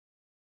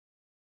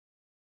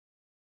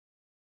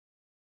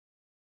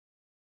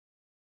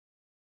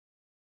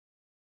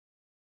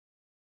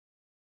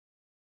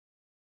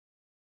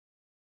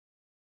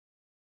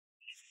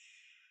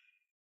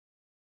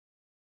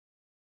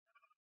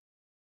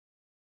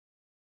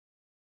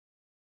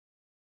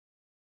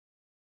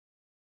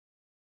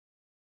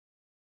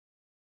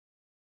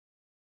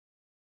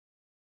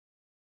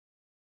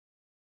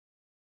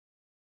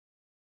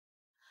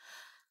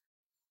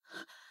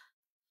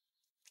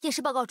验尸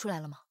报告出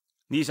来了吗？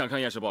你想看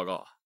验尸报告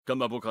啊？根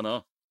本不可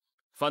能。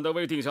范德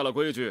威定下了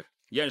规矩，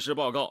验尸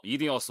报告一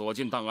定要锁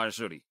进档案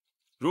室里。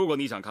如果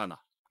你想看呢，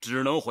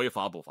只能回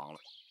法捕房了。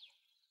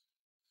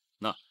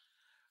那，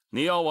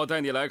你要我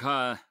带你来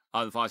看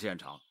案发现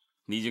场，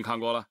你已经看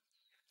过了。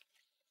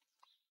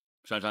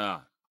珊珊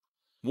啊，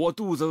我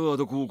肚子饿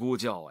得咕咕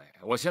叫，哎，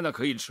我现在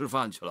可以吃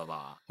饭去了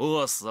吧？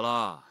饿死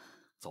了，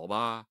走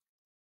吧。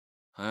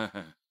嘿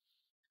嘿。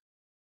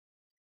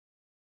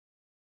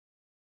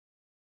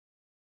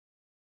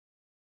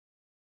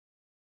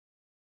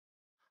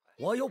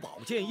我有宝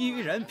剑1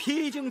于人，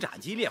披荆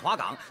斩棘烈华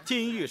岗，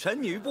金玉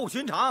神女不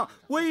寻常，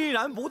巍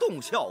然不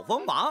动笑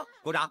锋芒。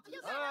鼓掌！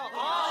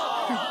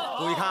好，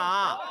注意看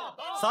啊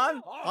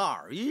！3、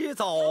2、1，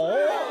走！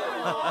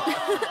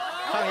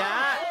上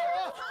演。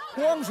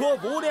光说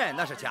不练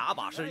那是假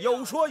把式，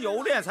有说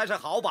有练才是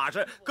好把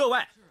式。各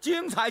位，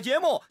精彩节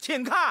目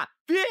请看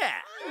变！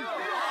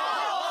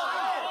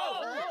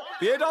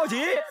别着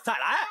急，再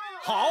来。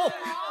好，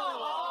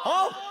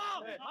好，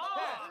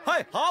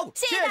嘿，好，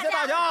谢谢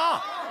大家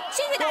啊！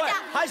谢谢大家。各位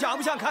还想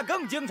不想看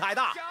更精彩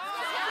的？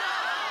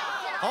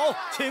好，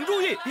请注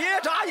意，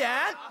别眨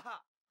眼。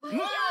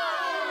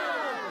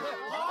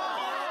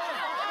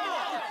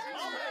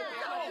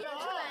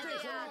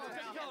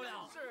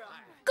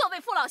各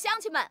位父老乡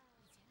亲们，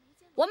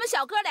我们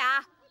小哥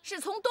俩是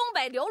从东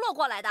北流落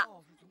过来的。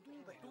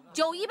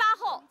918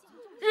后，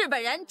日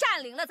本人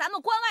占领了咱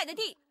们关外的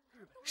地，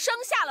生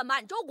下了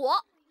满洲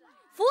国，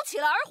扶起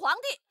了儿皇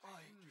帝，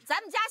咱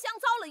们家乡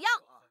遭了殃，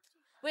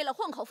为了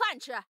混口饭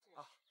吃，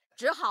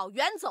只好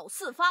远走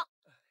四方。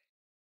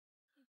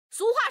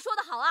俗话说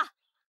得好啊，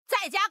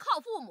在家靠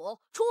父母，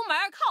出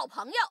门靠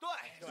朋友。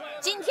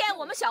今天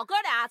我们小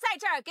哥俩在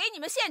这儿给你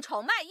们献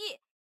丑卖艺，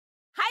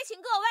还请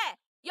各位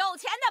有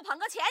钱的捧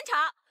个钱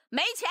场，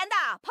没钱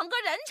的捧个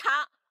人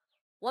场。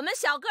我们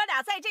小哥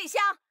俩在这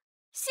乡，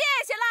谢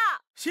谢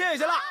了，谢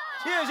谢了，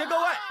谢谢各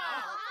位。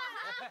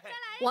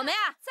我们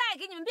呀，再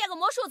给你们变个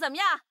魔术怎么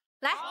样？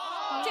来，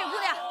这个姑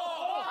娘，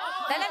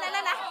来，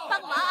帮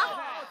个忙啊！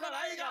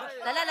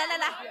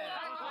来，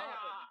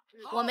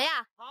我们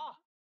呀，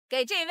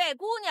给这位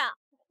姑娘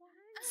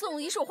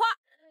送一束花。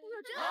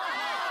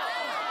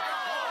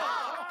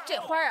这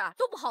花啊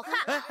都不好看。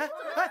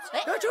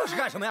哎，这是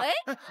干什么呀？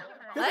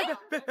哎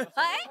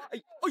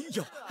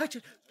呦，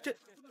这，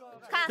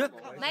看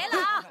没了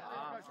啊！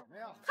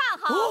看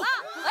好了，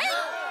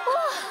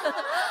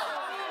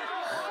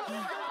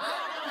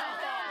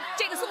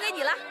这个送给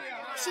你了，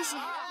谢谢。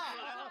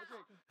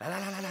来，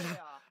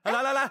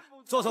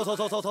坐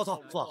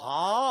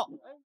好。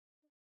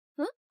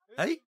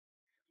哎。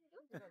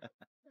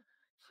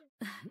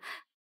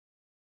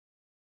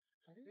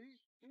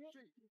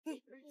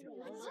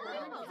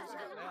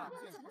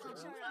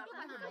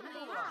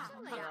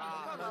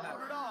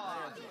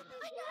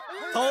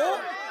走。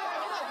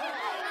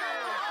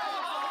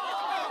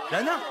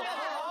人呢？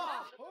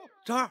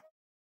这儿。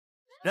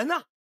人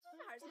呢？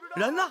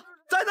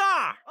在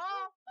那儿。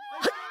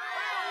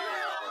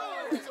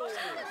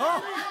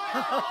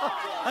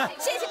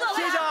谢谢各位，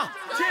谢谢啊，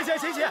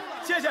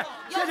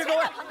谢谢各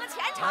位。捧个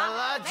钱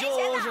场，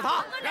就是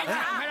他。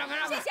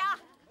让，谢谢啊，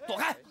躲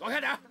开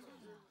点。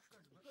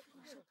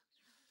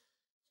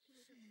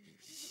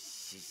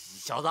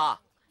小子，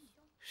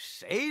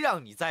谁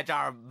让你在这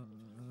儿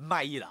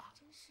卖艺的？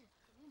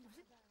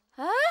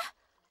哎，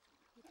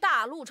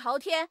大路朝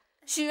天，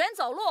许人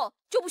走路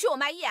就不许我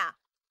卖艺啊？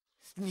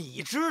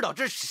你知道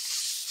这是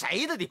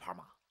谁的地盘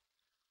吗？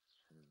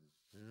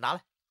拿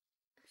来。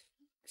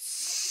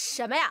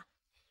什么呀？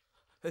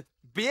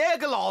别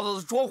跟老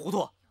子装糊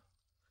涂，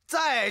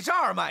在这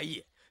儿卖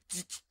艺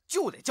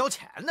就得交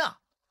钱呢。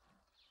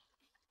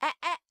哎，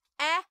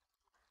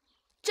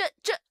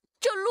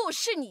这路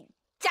是你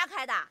家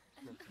开的？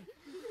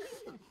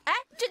哎，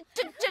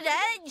这人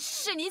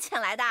是你请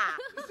来的？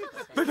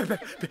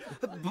别，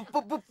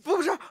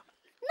不是。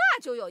那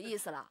就有意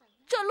思了，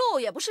这路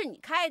也不是你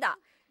开的，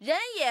人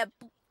也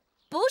不，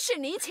不是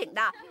你请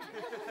的，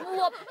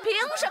我凭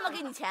什么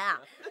给你钱啊？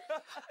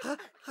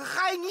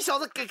还你小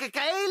子给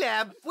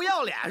脸不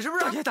要脸是不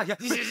是？大爷，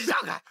你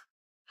让开！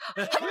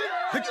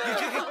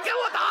给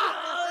我打！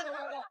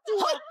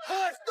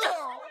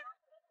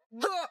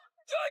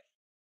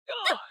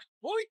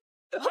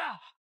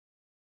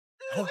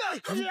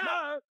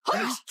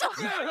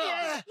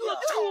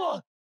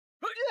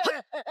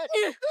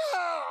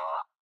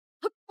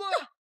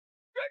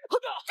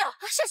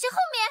小心后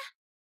面！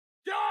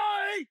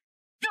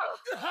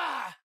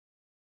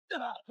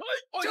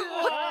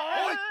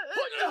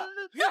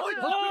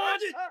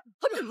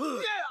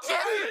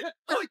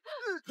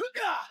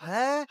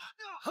哎，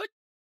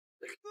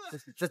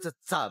这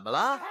怎么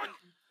了？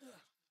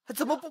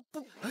怎么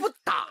不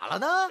打了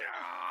呢？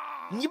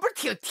你不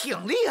是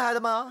挺厉害的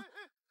吗？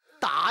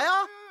打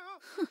呀！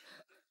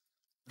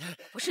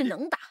不是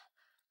能打，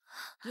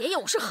也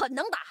有是很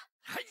能打。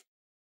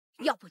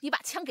要不你把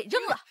枪给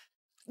扔了，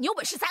你有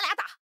本事咱俩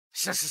打。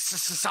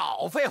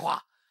少废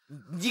话！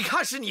你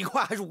看是你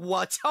快还是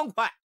我枪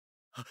快？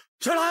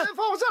陈兰，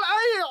放我下来！哎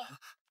呦，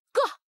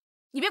哥，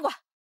你别管，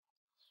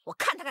我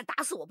看他敢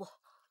打死我不？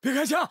别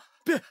开枪！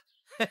别！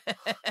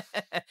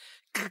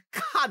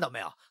看到没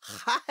有？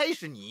还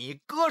是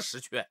你哥识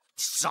趣！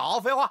少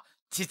废话，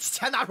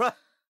钱拿出来！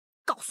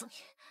告诉你，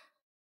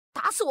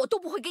打死我都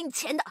不会给你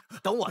钱的。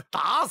等我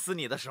打死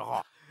你的时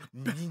候，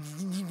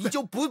你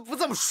就不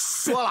这么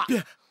说了。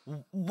别！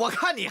我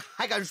看你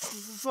还敢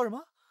说什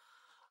么？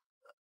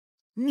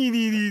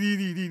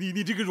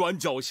你这个软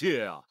脚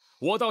蟹啊！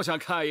我倒想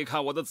看一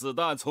看我的子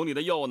弹从你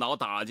的右脑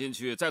打进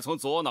去，再从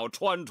左脑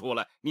穿出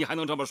来，你还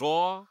能这么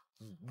说？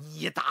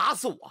你打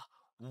死我，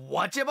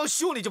我这帮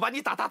兄弟就把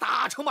你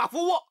打成马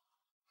蜂窝。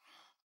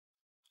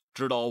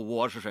知道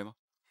我是谁吗？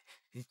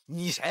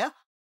你谁呀？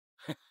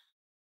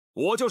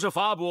我就是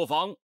发布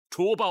房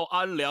除暴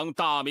安良、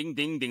大名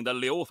鼎鼎的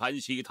刘凡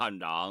熙探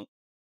长。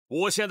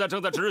我现在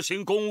正在执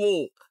行公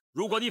务，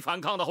如果你反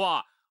抗的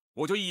话，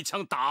我就一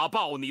枪打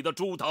爆你的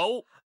猪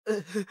头。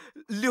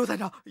刘探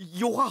长，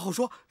有话好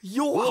说，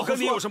有话好说。我跟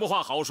你有什么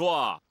话好说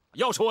啊？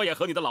要说也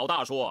和你的老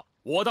大说。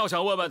我倒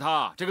想问问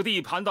他，这个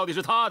地盘到底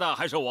是他的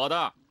还是我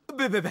的？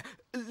别，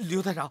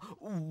刘探长，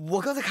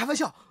我刚才开玩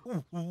笑，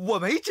我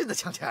没真的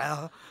抢钱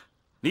啊。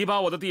你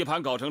把我的地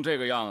盘搞成这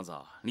个样子，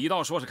你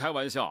倒说是开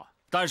玩笑，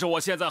但是我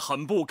现在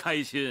很不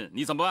开心，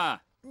你怎么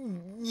办？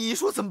你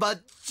说怎么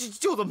办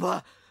就怎么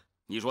办。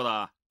你说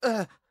的？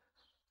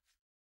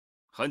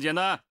很简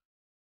单，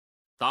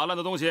打烂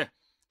的东西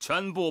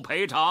全部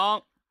赔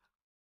偿，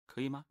可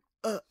以吗？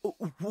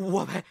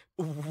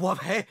我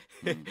赔。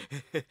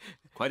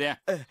快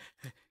点。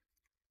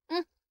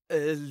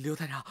刘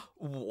探长，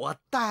我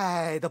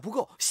带的不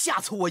够，下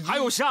次我还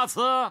有下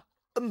次？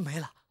没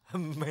了，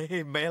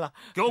没了，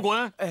给我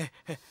滚！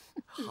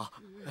好，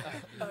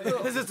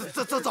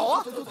走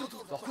啊！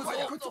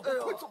走，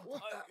快走！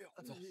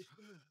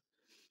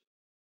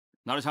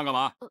拿着枪干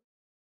嘛？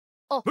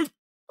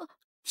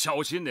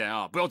小心点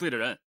啊，不要对着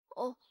人。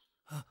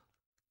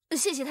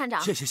谢谢探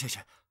长。谢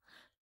谢。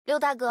刘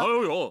大哥。哎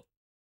呦，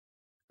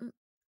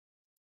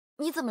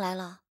你怎么来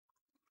了？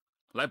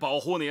来保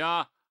护你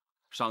啊！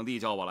上帝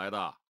叫我来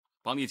的，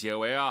帮你解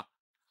围啊！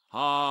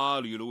哈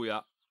利路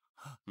亚。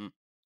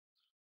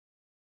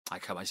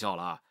开玩笑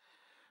了啊！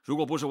如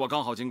果不是我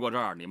刚好经过这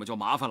儿，你们就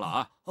麻烦了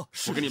啊！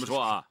我跟你们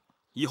说啊，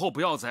以后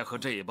不要再和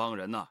这帮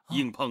人呢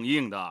硬碰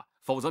硬的，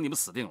否则你们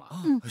死定了。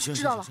行，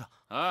知道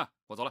了。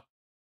我走了。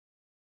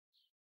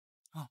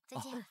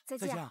再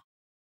见。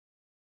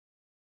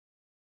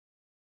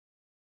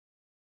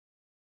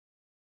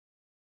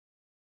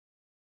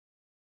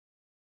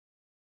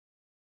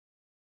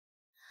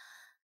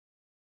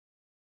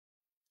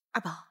二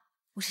宝，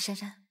我是珊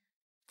珊，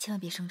千万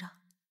别声张，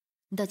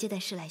你到接待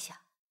室来一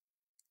下。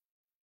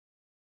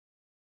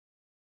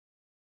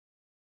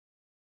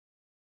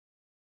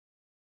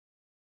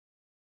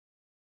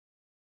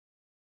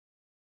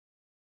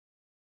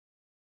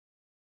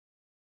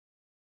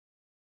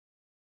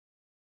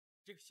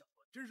这个小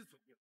子真是嘴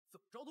硬，怎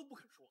么着都不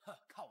肯说。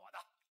看我的，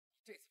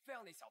这次非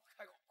让那小子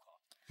开口不可。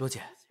罗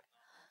姐，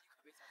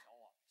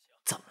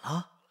怎么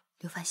了？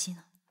刘凡熙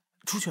呢？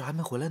出去了还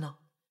没回来呢。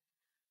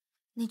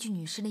那具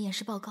女尸的验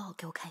尸报告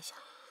给我看一下。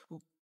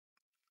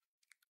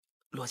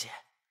罗姐，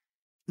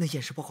那验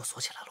尸报告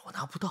锁起来了，我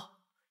拿不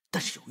到。但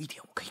是有一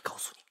点我可以告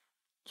诉你，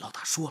老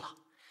大说了，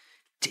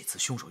这次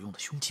凶手用的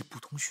凶器不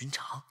同寻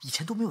常，以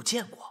前都没有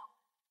见过。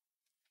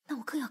那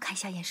我更要看一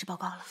下验尸报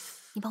告了，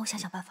你帮我想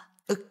想办法。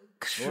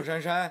可是罗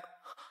珊珊，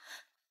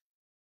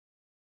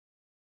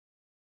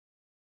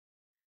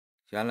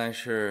原来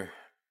是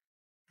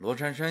罗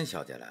珊珊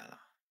小姐来了。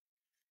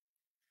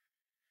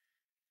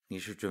你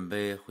是准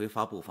备回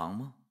发布房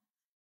吗？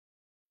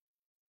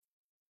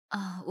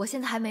我现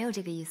在还没有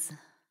这个意思。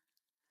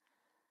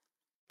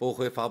不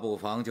回发布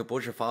房就不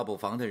是发布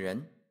房的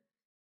人，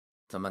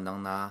怎么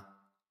能拿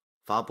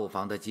发布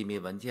房的机密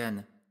文件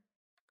呢？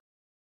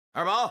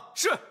二宝，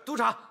是督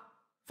察。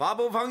发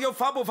布房有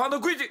发布房的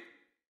规矩，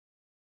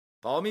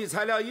保密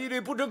材料一律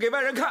不准给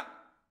外人看，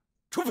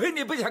除非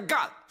你不想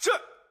干。是。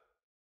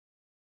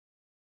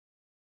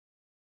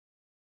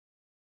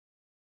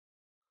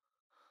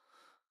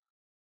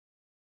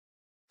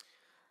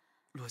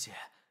罗姐，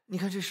你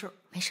看这事儿……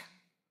没事，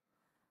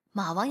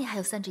马王爷还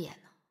有3只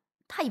眼呢，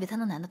他以为他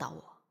能难得倒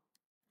我。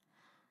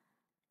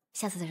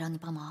下次再找你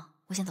帮忙，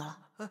我先走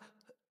了。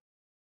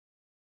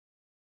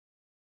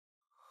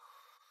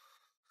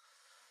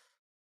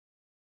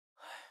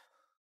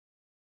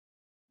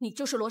你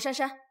就是罗珊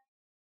珊？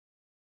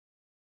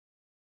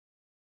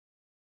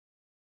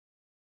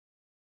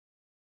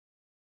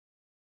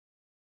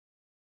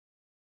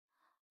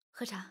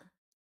喝茶，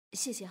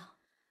谢谢啊。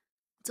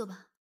坐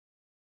吧。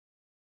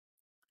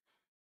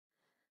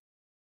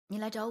你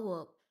来找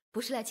我不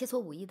是来切磋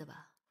武艺的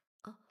吧？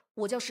啊，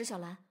我叫石小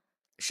兰，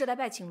是来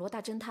拜请罗大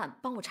侦探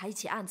帮我查一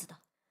起案子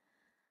的。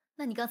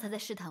那你刚才在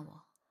试探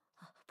我？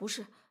不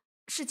是，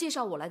是介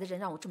绍我来的人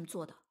让我这么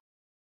做的。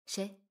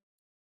谁？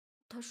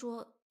他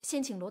说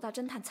先请罗大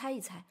侦探猜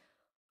一猜，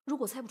如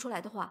果猜不出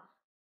来的话，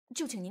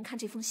就请您看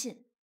这封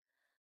信。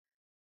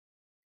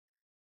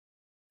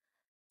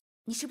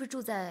你是不是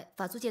住在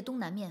法租界东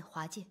南面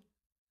华界？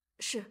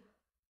是，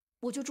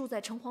我就住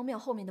在城隍庙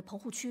后面的棚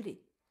户区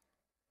里。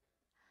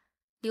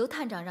刘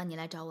探长让你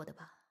来找我的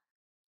吧？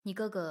你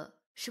哥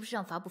哥是不是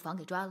让法捕房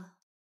给抓了？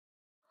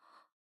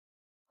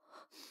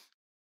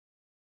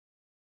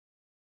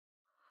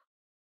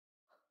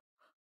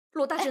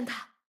罗大侦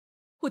探，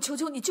我求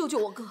求你救救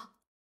我哥！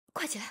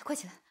快起来，快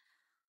起来！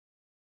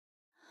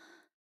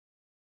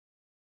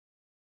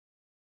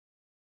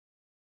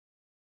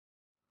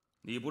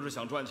你不是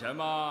想赚钱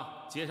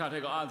吗？接下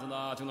这个案子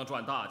呢，就能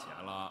赚大钱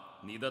了。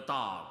你的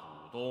大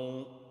股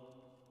东。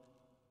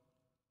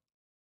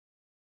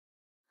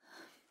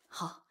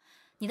好，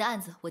你的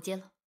案子我接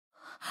了。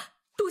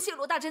多谢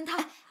罗大侦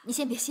探。你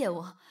先别谢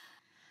我。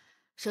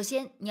首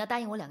先，你要答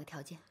应我2个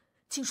条件。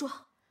请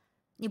说。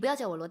你不要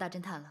叫我罗大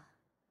侦探了，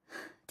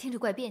听着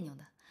怪别扭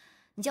的。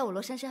你叫我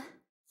罗珊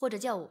珊，或者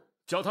叫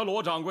他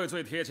罗掌柜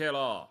最贴切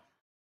了。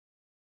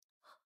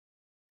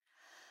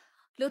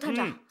刘探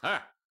长。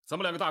咱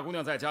们2个大姑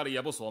娘在家里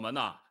也不锁门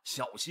呐，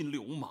小心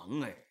流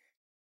氓哎！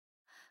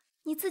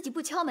你自己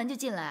不敲门就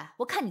进来，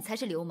我看你才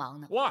是流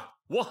氓呢。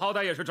我好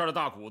歹也是这儿的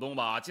大股东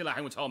吧，进来还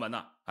用敲门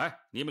呢？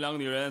你们2个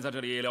女人在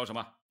这里聊什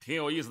么？挺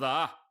有意思的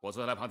啊，我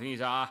坐下来旁听一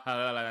下啊。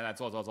来，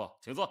坐，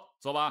请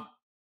坐吧。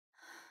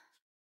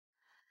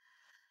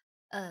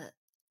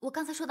我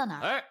刚才说到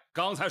哪儿？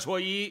刚才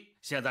说1，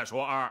现在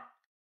说2。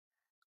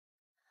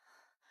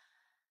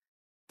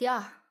第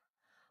2，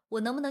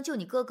我能不能救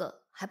你哥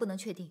哥还不能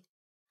确定，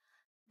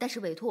但是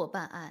委托我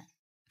办案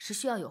是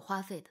需要有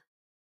花费的。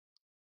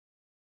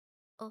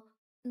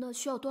那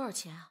需要多少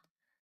钱啊？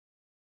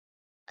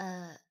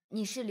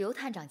你是刘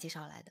探长介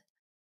绍来的，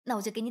那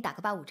我就给你打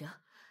个85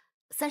折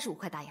，35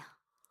块大洋。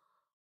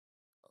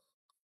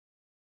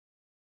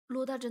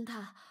罗大侦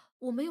探，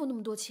我没有那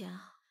么多钱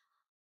啊。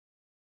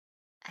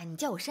你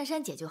叫我珊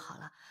珊姐就好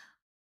了。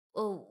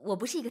我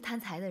不是一个贪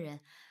财的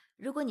人，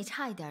如果你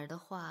差一点的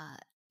话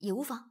也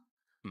无妨。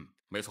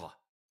没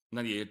错。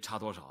那你差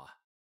多少啊？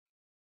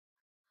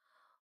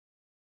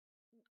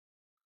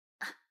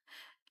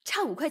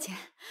差5块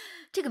钱，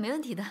这个没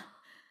问题的。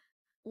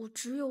我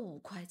只有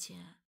5块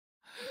钱。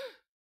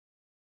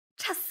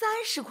差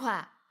30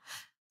块，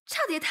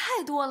差的也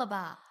太多了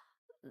吧？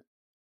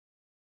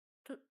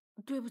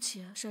对不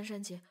起，珊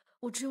珊姐，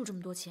我只有这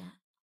么多钱。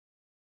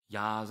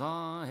呀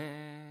让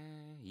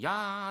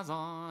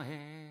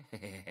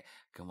嘿，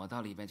跟我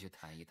到里边去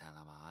谈一谈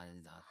了吧？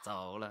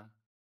走了，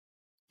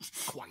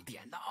快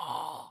点呐！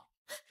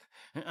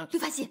刘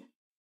凡喜，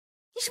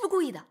你是不是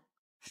故意的？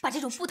把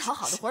这种不讨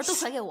好的活都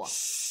甩给我。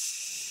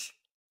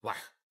喂，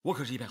我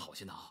可是一片好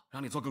心的啊，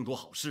让你做更多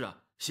好事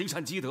啊，行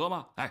善积德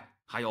嘛。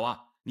还有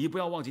啊，你不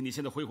要忘记，你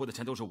现在挥霍的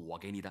钱都是我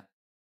给你的。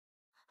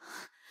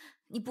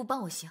你不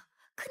帮我行，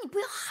可你不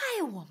要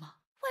害我嘛。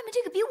外面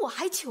这个比我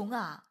还穷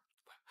啊。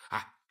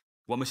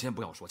我们先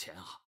不要说钱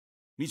啊，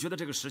你觉得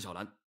这个石小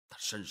兰她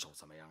身手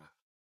怎么样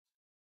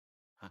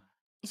啊？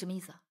你什么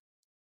意思啊？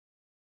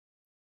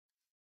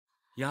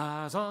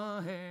呀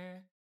让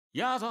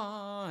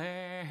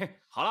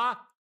嘿，好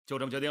了，就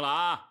这么决定了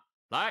啊！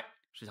来，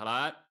石小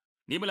兰，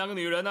你们2个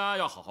女人呢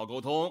要好好沟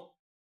通。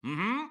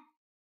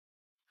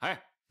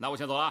那我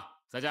先走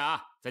了，再见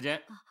啊，再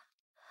见。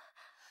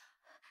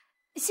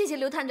谢谢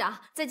刘探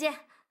长，再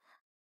见。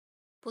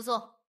不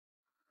送。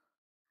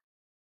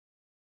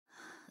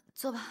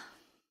坐吧。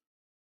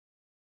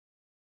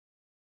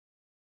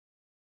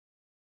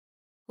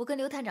我跟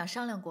刘探长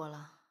商量过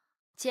了，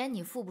既然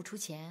你付不出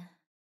钱，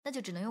那就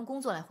只能用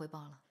工作来回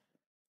报了。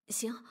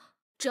行，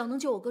只要能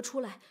救我哥出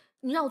来，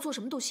你让我做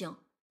什么都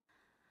行。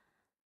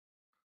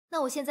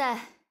那我现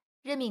在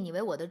任命你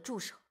为我的助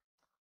手。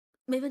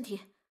没问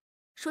题。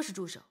说是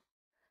助手，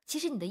其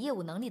实你的业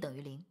务能力等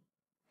于0。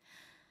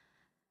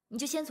你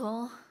就先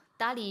从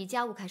打理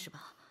家务开始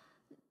吧。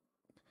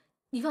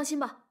你放心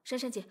吧，珊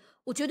珊姐，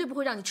我绝对不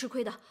会让你吃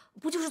亏的，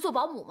不就是做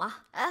保姆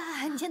吗？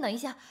你先等一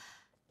下，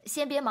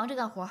先别忙着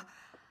干活，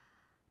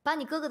把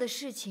你哥哥的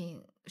事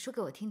情说给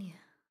我听听。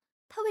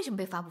他为什么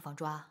被法捕房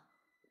抓？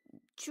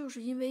就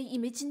是因为一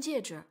枚金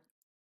戒指。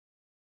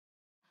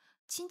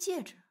金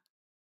戒指？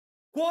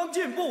光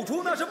进不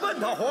出那是问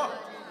他活，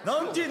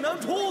能进能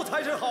出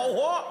才是好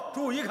活。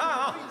注意看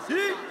啊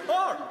，1、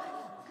2、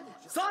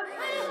3。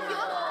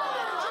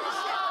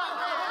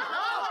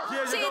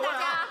谢谢各位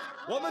啊！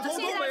我们从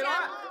东北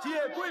来，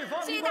借贵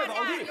方一块宝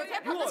地，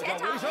弱小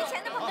为生。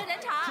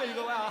谢谢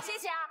各位啊！谢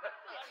谢啊！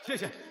谢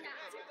谢。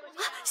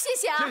谢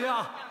谢啊！谢谢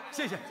啊！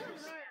谢谢。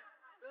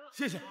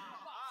谢谢。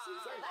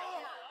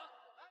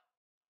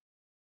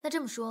那这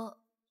么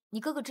说，你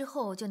哥哥之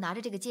后就拿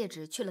着这个戒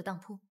指去了当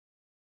铺？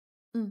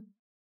嗯，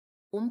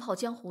我们跑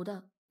江湖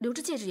的，留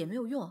着戒指也没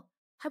有用，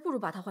还不如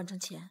把它换成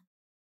钱。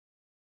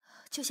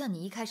就像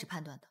你一开始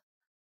判断的，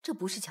这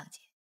不是抢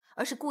劫，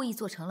而是故意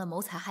做成了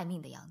谋财害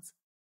命的样子。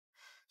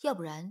要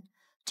不然，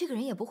这个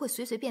人也不会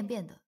随随便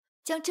便的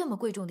将这么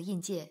贵重的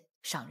印戒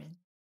赏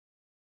人。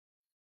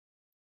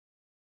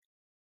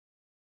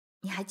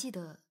你还记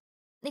得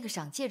那个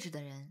赏戒指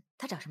的人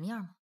他长什么样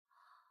吗？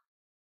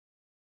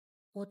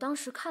我当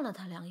时看了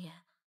他2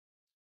眼，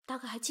大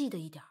概还记得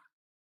一点。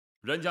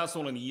人家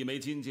送了你一枚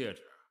金戒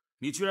指，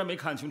你居然没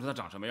看清楚他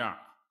长什么样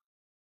啊？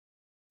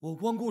我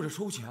光顾着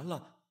收钱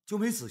了，就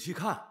没仔细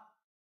看。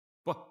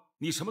不，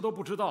你什么都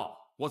不知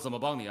道，我怎么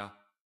帮你啊？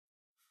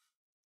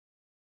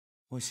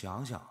我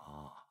想想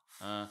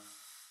啊，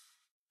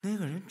那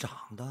个人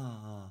长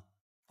得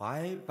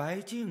白白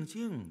净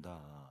净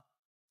的，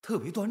特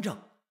别端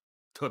正。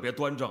特别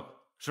端正，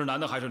是男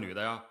的还是女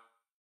的呀？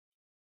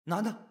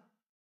男的，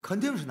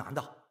肯定是男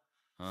的。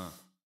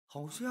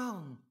好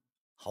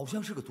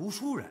像是个读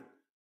书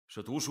人。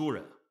是读书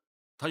人，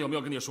他有没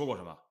有跟你说过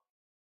什么？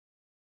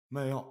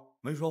没有，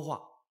没说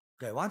话，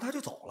给完他就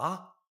走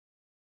了。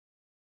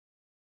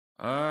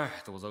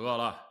哎，肚子饿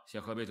了，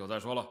先喝杯酒再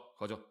说了。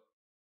喝酒。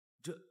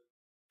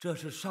这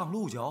是上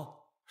路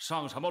酒？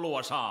上什么路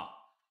啊上？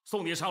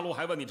送你上路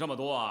还问你这么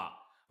多啊？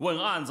问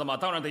案子嘛，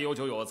当然得有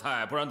酒有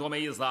菜，不然多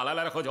没意思啊！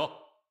来，喝酒。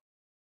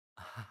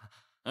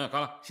干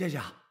了，谢谢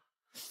啊。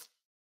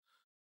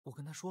我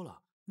跟他说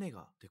了，那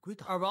个得归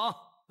他。二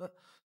宝，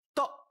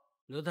到。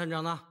刘探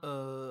长呢？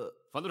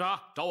范督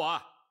察找我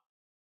啊。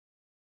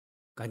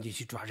赶紧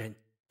去抓人，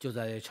就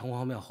在城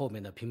隍庙后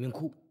面的贫民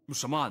窟。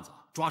什么案子？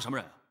抓什么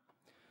人？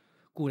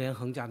顾连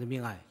横家的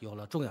命案有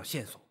了重要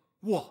线索。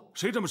哇，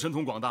谁这么神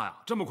通广大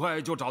呀？这么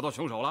快就找到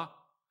凶手了？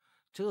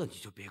这你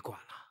就别管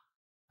了。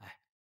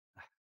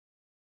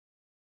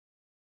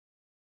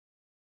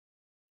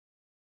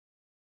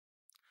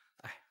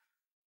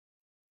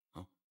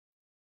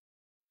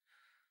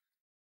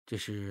这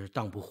是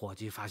当铺伙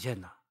计发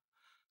现的，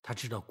他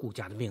知道顾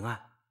家的命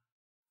案，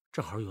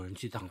正好有人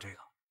去当这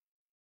个，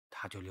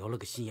他就留了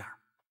个心眼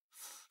儿。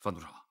范督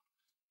察，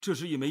这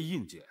是一枚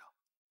印戒啊。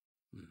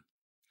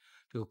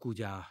这个顾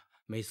家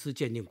每次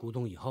鉴定古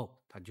董以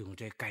后，他就用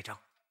这盖章。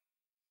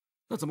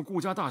那怎么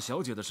顾家大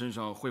小姐的身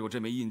上会有这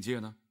枚印戒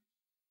呢？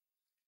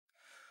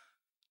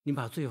你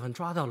把罪犯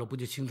抓到了，不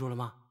就清楚了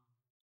吗？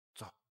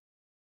走，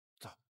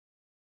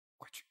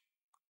快去。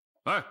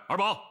哎，二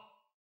宝，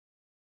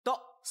到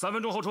，3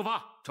分钟后出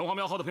发，城隍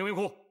庙后的贫民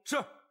窟。是。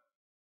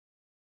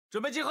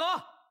准备集合。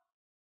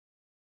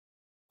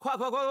快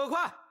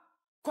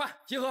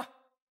集合。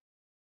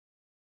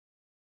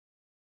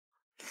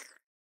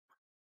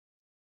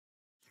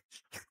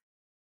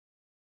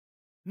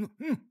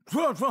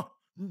吃，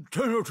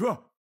趁热吃。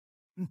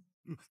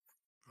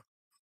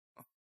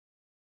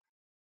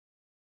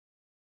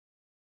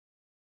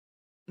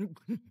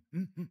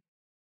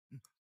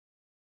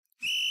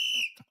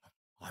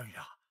哎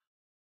呀，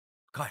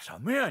干什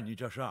么呀？你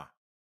这是？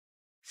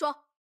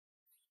说，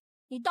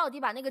你到底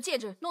把那个戒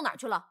指弄哪儿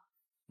去了？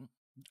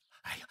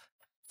哎呀，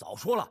早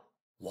说了，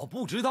我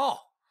不知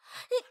道。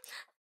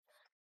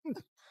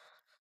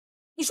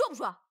你说不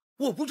说？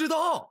我不知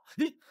道。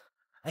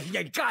哎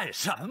呀，你干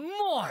什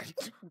么？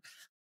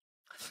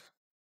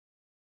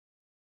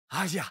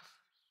哎呀，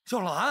小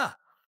兰，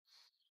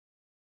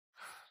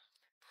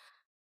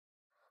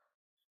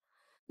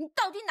你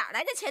到底哪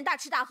来的钱大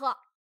吃大喝？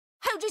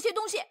还有这些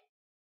东西，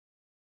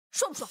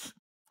说不说？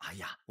哎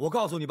呀，我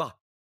告诉你吧，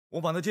我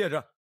把那戒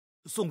指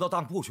送到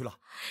当铺去了。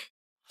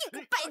你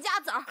个败家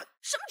子儿，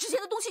什么值钱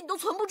的东西你都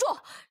存不住，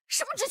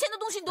什么值钱的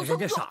东西你都存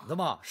不住。人家赏的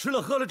嘛，吃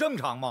了喝了正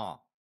常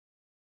嘛。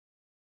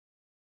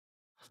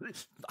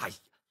哎呀，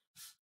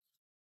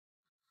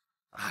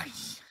哎呀。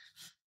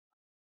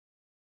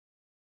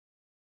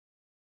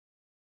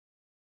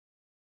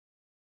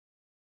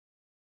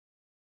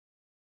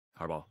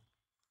二宝，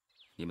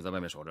你们在外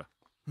面守着。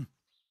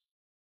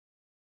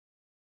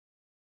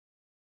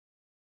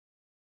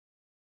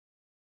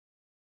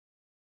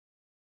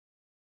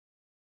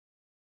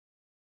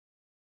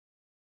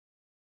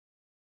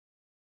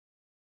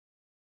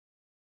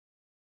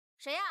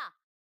谁呀？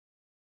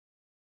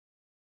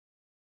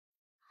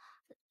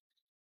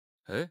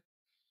哎，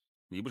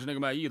你不是那个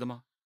卖艺的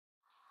吗？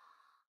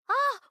啊，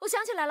我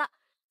想起来了，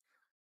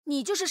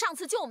你就是上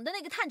次救我们的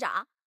那个探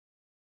长。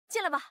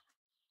进来吧，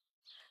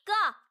哥，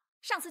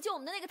上次救我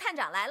们的那个探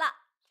长来了。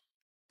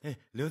哎，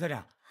刘探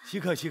长，稀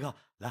客，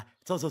来，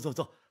坐，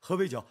喝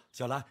杯酒。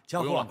小兰，加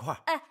个碗筷。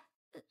哎，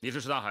你是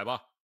石大海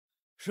吧？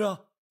是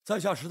啊，在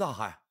下石大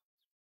海。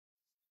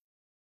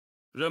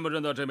认不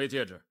认得这枚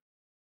戒指？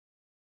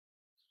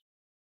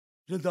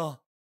认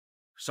得。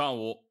上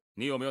午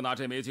你有没有拿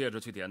这枚戒指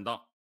去典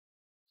当？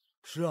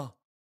是啊。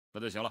那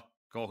就行了，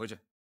跟我回去。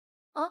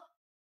啊？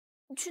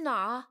你去哪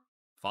儿啊？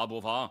法捕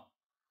房。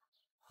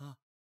啊？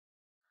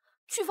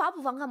去法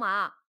捕房干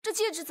嘛？这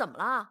戒指怎么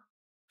了？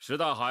石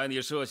大海，你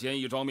涉嫌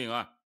一桩命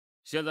案，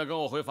现在跟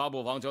我回法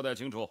捕房交代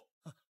清楚。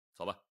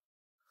走吧。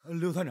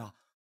刘探长，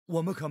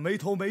我们可没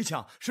偷没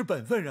抢，是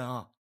本分人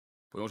啊。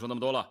不用说那么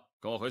多了，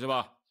跟我回去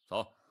吧。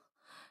走。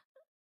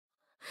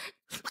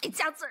败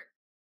家子儿，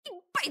你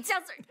败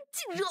家子儿，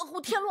净惹乎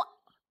添乱！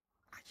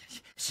哎呀，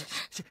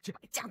是败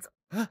家子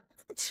儿。啊？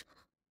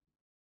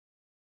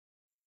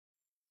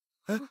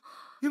哎，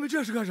你们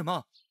这是干什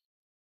么？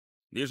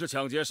你是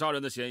抢劫杀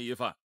人的嫌疑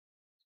犯，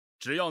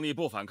只要你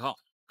不反抗，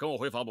跟我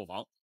回法捕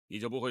房，你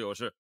就不会有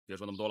事。别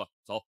说那么多了，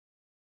走。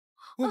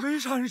我没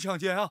杀人抢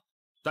劫啊！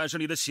但是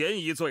你的嫌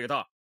疑最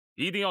大，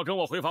一定要跟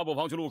我回法捕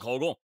房去录口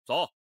供。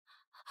走。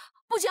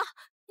不行，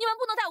你们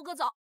不能带我哥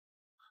走。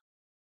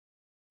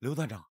刘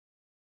探长，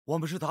我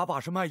们是打把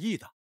式卖艺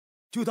的，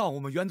就当我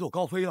们远走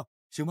高飞了，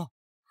行吗？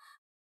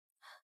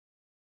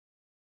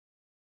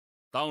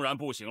当然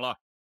不行了，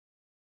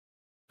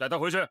带他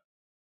回去。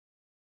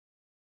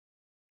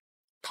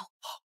好。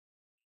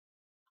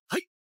嘿，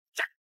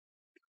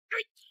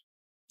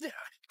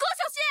哥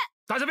小心！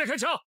大家别开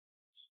枪！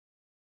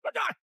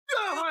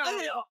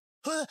哎呀！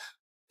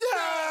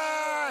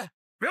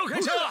不要开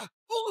枪！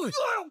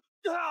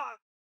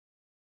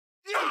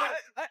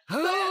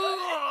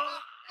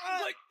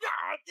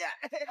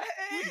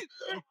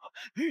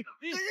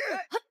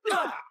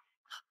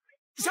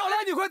小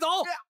兰，你快走！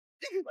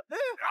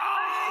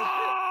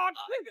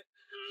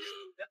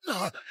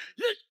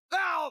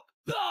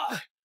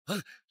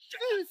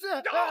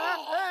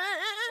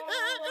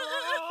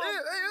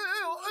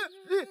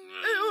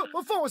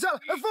放我下来！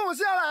放我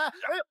下来！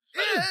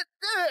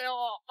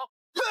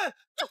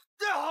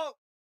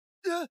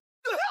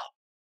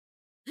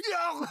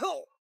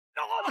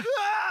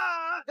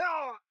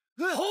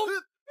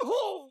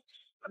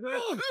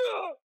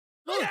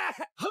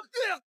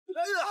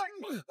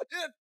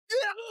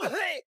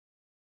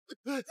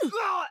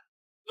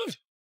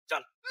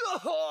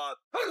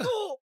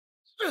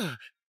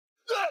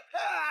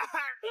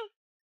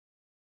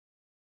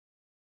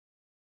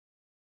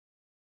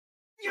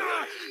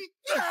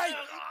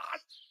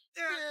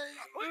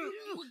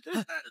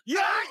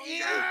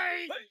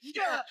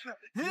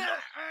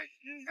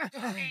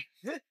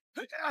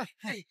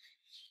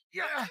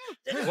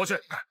过去。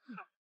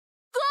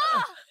哥，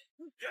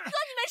你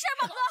没事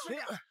吧？哥，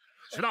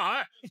石大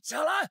海，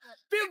小兰，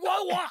别管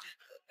我！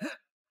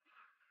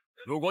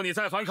如果你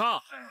再反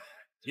抗，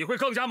你会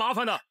更加麻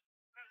烦的。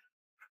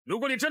如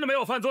果你真的没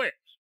有犯罪，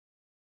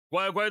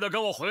乖乖的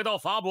跟我回到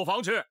法捕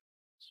房去，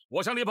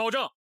我向你保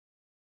证，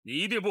你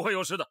一定不会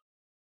有事的。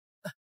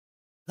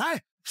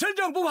来，身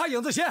正不怕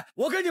影子斜，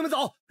我跟你们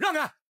走，让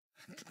开！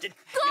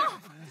哥，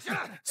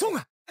松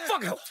开，放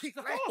开我，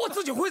我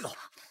自己会走。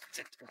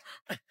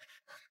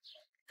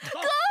哥，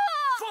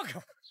放开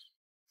我！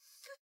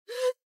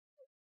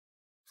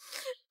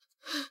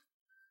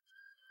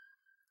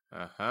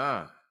啊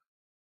哈，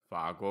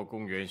法国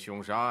公园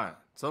凶杀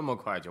案这么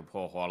快就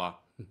破获了？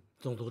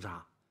总督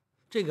察，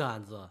这个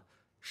案子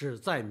是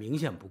再明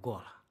显不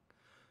过了。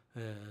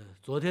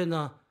昨天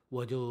呢，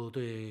我就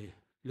对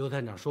刘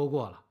探长说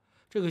过了，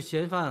这个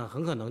嫌犯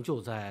很可能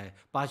就在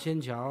八仙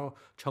桥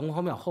城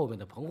隍庙后面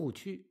的棚户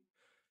区，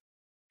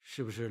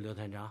是不是刘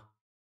探长？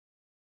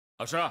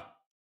啊，是。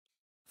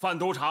范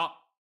督察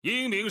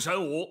英明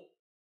神武。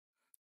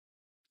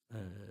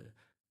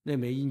那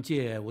枚印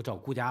戒我找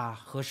顾家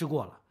核实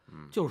过了，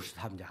就是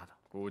他们家的。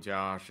顾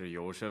家是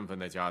有身份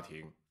的家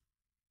庭，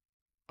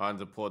案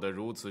子破得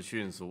如此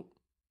迅速，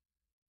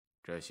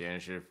这显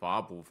示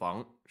法捕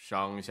房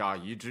上下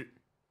一致，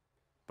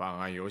办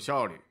案有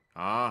效率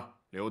啊！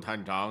刘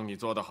探长，你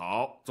做得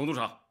好。总督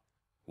察，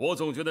我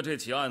总觉得这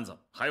起案子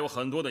还有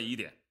很多的疑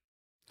点。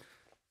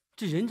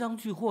这人赃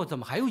俱获，怎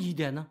么还有疑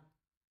点呢？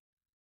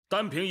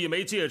单凭一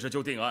枚戒指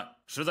就定案，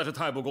实在是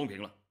太不公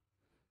平了。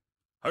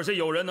而且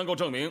有人能够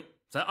证明，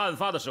在案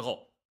发的时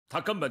候，他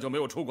根本就没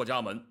有出过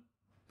家门，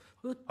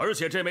而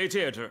且这枚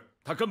戒指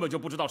他根本就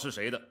不知道是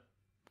谁的，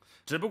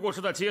只不过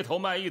是在街头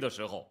卖艺的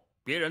时候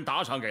别人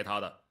打赏给他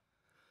的。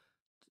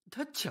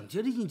他抢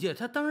劫的印戒，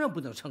他当然不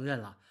能承认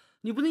了。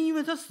你不能因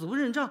为他死不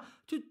认账，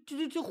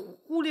就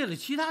忽略了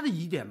其他的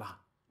疑点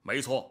吧？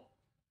没错，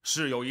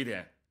是有疑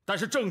点，但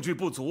是证据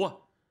不足啊。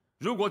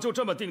如果就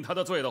这么定他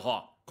的罪的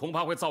话，恐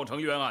怕会造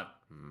成冤案。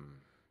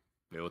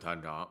刘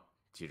探长，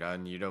既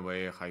然你认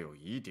为还有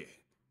疑点，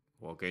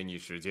我给你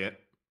时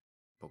间，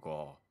不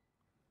过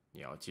你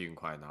要尽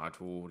快拿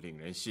出令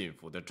人信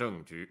服的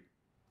证据。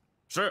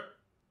是，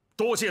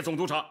多谢总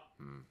督察。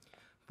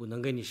不能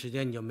给你时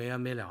间你就没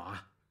完没了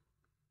啊！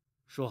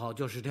说好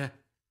就10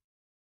天。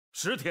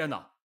10天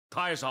呢？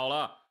太少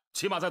了，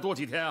起码再多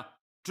几天啊，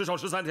至少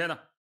13天呢。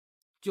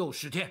就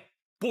10天。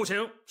不行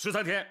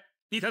，13天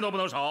，1天都不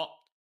能少。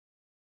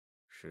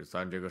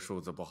13这个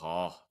数字不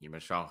好，你们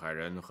上海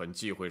人很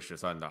忌讳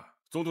13的。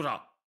总督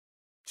察，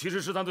其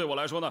实13对我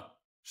来说呢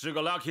是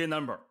个 lucky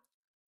number，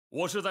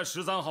我是在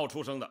13号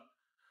出生的，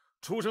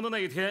出生的那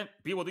一天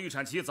比我的预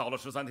产期早了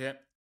13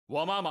天。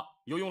我妈妈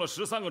又用了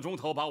13个钟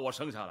头把我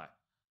生下来。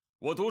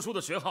我读书的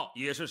学号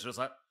也是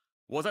13。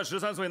我在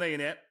13岁那一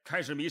年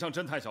开始迷上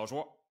侦探小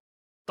说，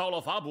到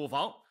了法捕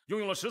房，又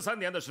用了13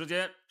年的时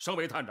间升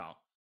为探长。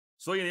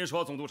所以您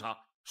说，总督察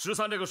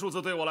，13这个数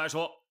字对我来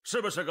说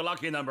是不是个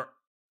lucky number？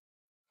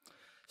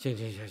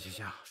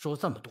 行，说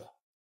这么多，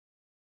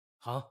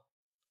好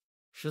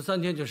，13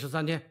天就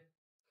13天，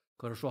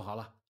可是说好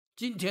了，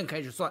今天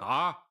开始算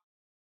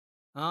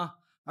啊！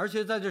而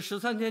且在这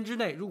13天之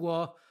内，如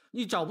果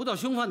你找不到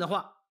凶犯的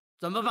话，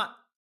怎么办？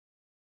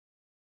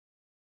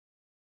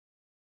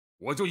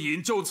我就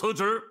引咎辞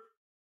职。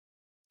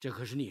这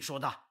可是你说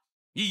的。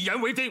一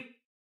言为定，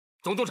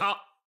总督察，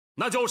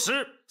那就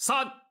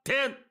13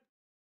天。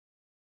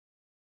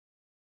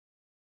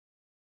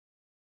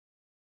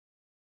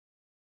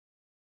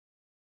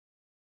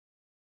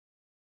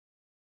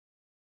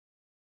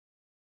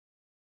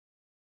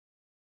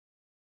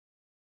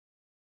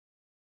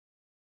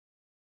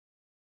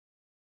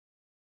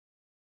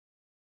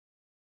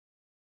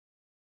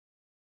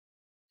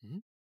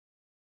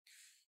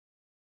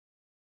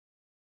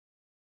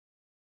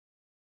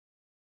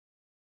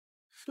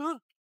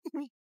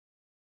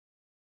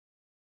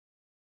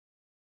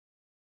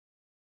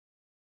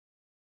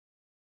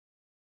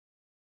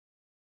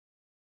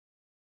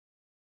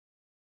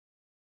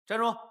站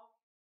住！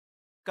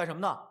干什么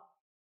呢？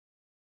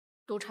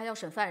督察要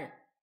审犯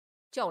人，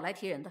叫我来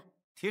提人的。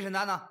提审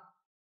单呢？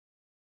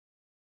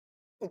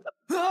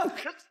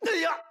哎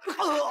呀！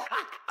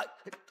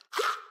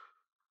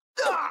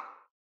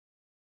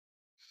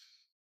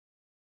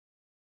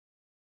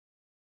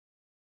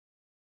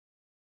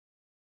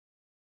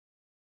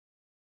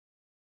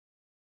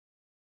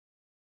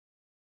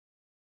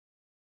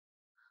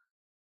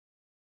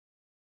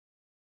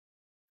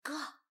哥，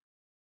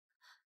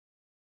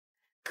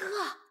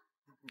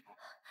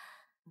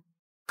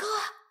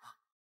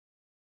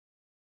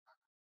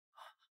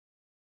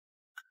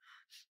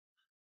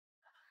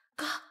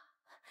哥，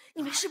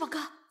你没事吧？哥，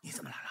你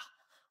怎么来了？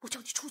我叫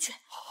你出去。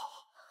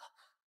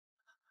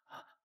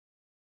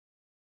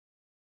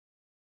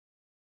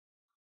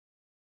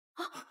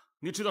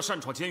你知道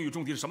擅闯监狱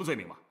重地是什么罪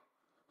名吗？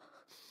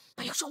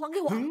把钥匙还给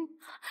我。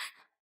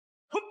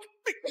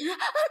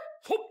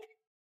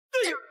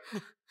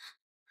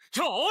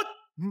走！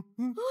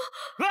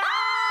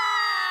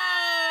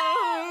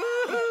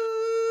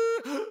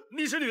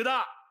你是女的？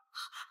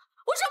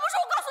我什么时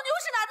候告诉你我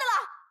是男的了？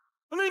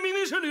那你明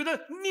明是女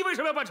的，你为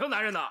什么要扮成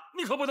男人呢？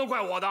你可不能怪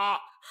我的。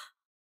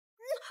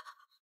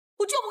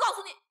我就不告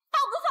诉你，把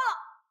我哥放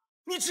了。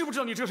你知不知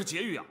道你这是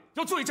劫狱啊？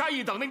要罪加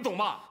一等的，你懂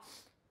吗？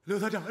刘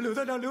探长，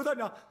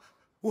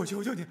我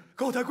求求你，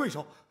高抬贵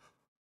手，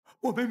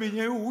我妹妹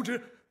年幼无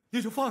知，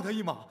你就放她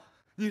一马。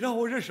你让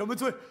我认什么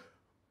罪，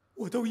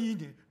我都依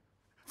你。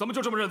怎么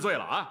就这么认罪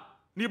了啊？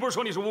你不是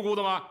说你是无辜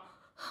的吗？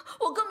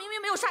我哥明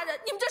明没有杀人，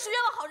你们这是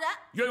冤枉好人。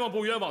冤枉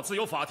不冤枉，自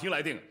由法庭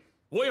来定。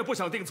我也不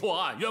想定错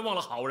案，冤枉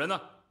了好人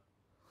呢。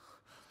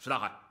石大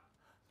海，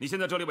你先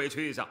在这里委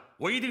屈一下，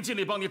我一定尽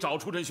力帮你找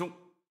出真凶。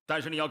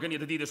但是你要跟你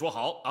的弟弟说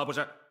好啊，不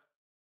是，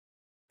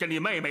跟你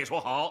妹妹说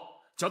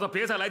好，叫他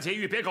别再来劫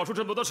狱，别搞出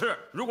这么多的事。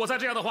如果再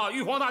这样的话，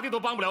玉皇大帝都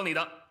帮不了你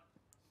的。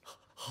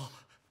好，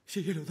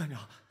谢谢刘探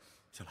长。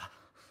小兰，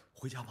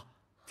回家吧，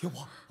听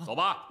我。走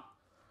吧。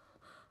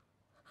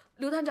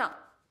刘探长，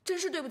真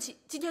是对不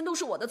起，今天都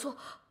是我的错，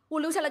我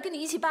留下来跟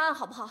你一起办案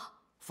好不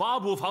好？法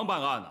捕房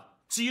办案呢，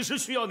几时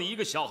需要你一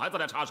个小孩子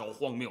来插手？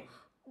荒谬！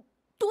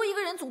多一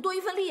个人总多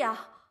一份力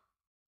啊。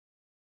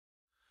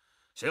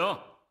行，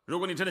如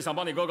果你真的想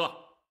帮你哥哥，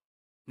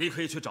你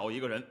可以去找一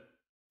个人，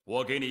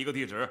我给你一个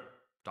地址，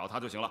找他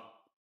就行了。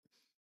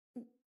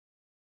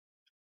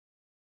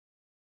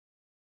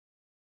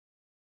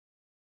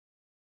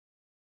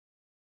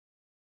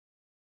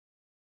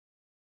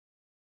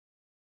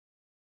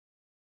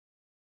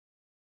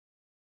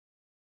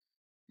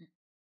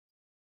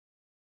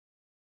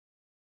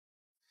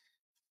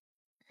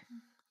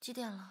几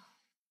点了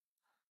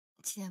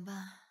？7点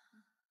半。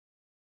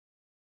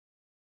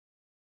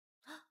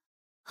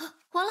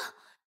完了，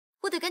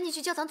我得赶紧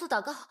去教堂做祷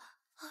告，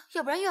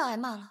要不然又要挨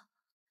骂了。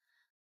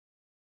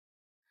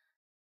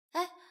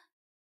哎，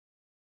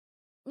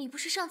你不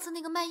是上次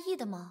那个卖艺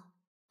的吗？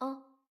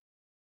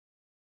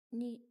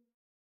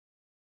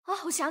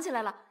我想起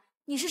来了，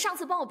你是上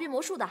次帮我变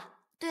魔术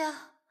的。对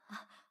啊。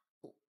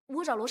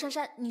我找罗珊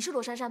珊，你是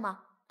罗珊珊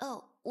吗？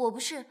哦，我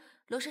不是，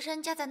罗珊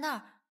珊家在那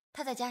儿，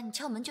她在家，你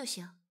敲门就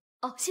行。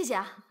哦，谢谢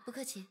啊，不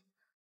客气。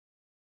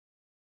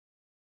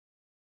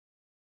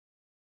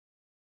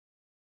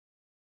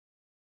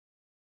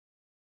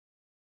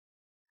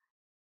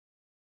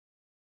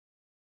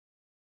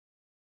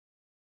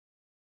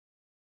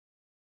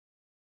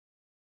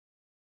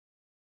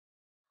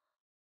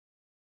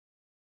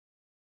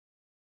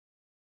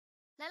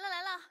来了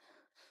来了，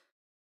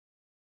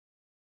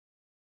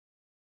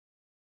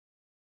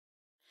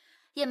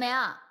叶梅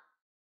啊，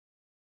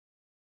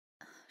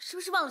是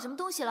不是忘了什么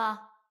东西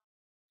了？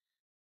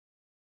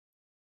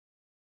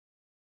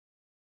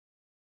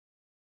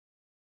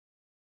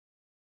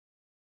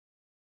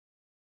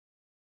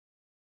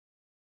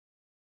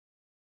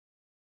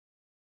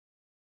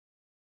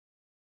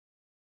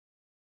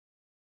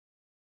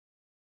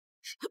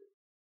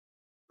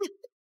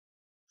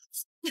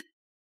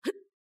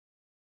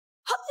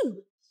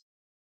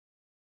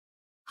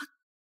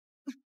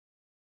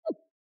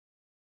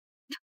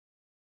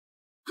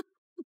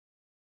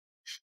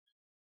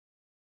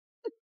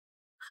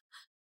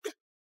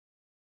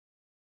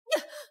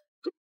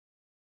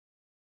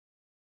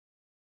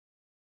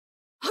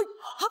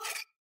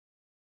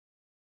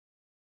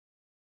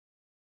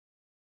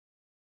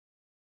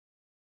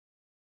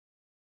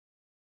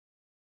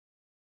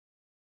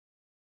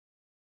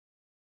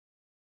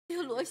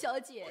罗小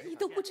姐，你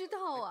都不知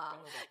道啊！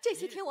这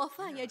些天我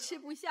饭也吃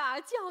不下，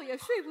觉也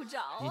睡不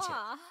着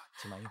啊！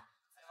请慢用。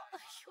哎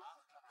呦，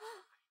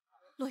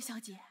罗小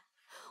姐，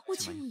我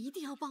请你一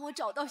定要帮我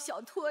找到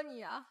小托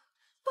尼啊，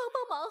帮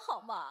帮忙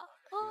好吗？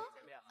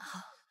啊，好，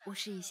我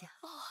试一下。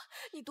哦，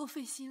你多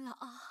费心了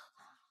啊！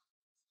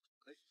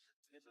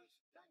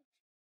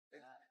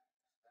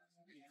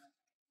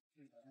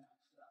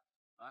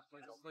啊，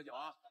喝酒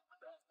啊！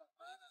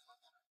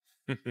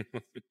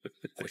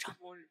会长，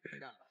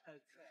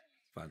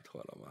办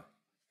妥了吗？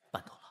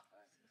办妥了。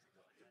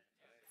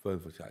吩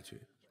咐下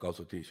去，告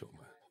诉弟兄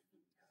们，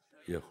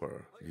一会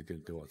儿一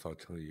定给我造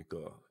成一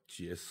个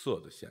劫色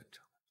的现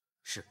场。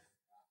是，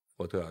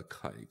我都要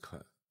看一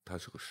看他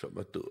是个什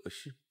么德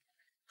行。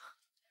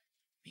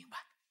明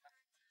白。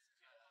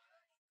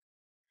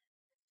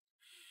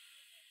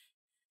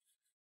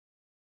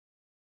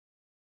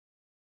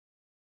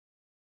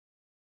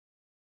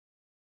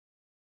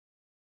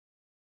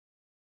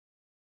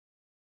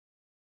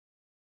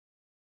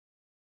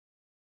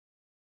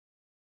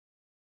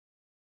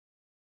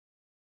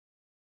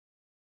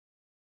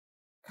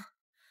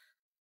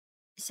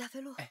霞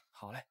飞路。哎，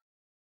好嘞。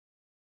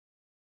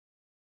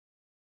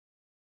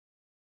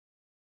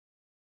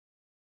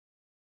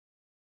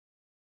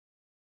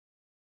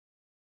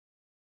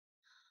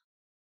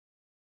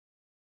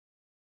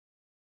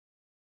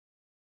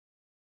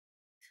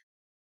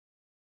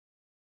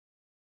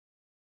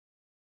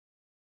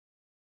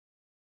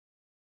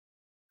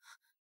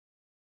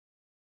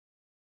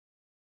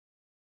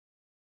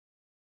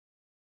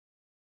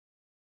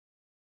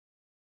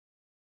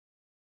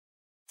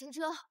停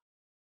车！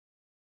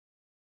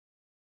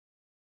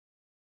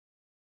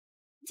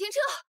停车！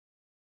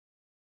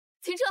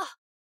停车！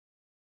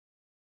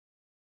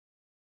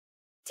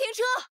停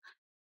车！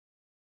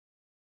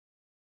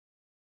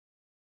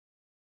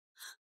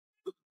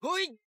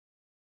嘿！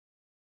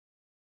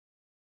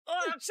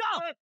上！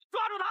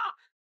抓住他！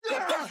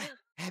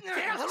别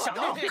让他乱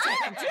动！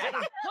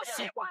我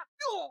喜欢。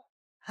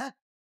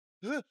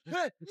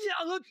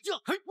两个这，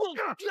我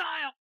干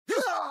呀！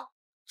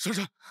先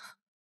生。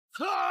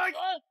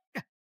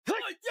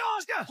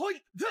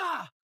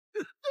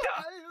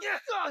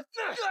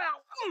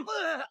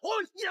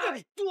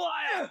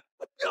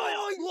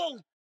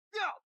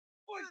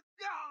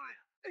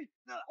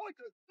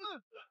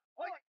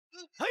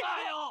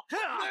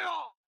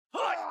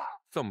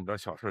这么点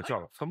小事叫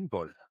了这么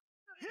多人，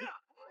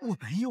我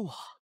没有啊，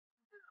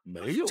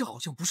没有，这好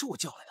像不是我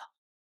叫来的，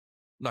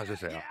那是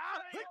谁啊？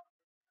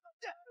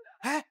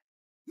哎，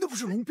那不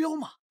是龙彪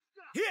吗？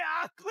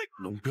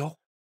龙彪，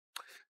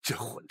这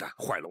混蛋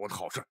坏了我的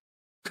好事，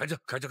开车，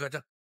开车，开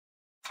车，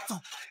走。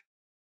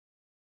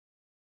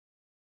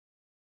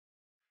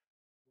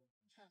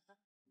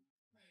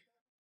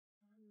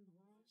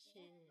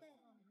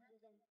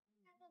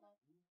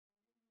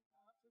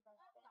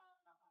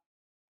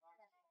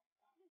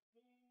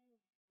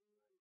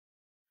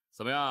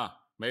怎么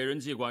样，美人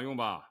计管用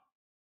吧？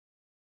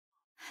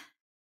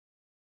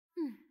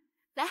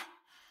来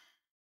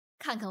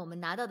看看我们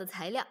拿到的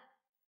材料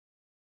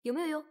有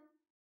没有用。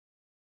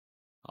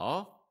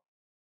好，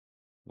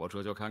我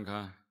这就看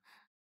看。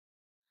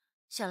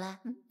小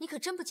兰，你可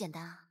真不简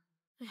单啊！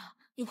哎呀，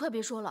你快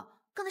别说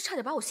了，刚才差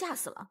点把我吓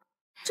死了。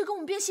这跟我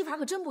们编戏法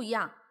可真不一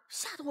样，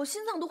吓得我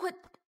心脏都快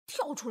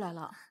跳出来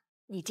了。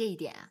你这一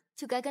点啊，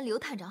就该跟刘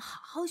探长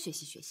好好学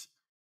习学习。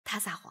他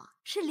撒谎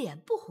是脸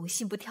不红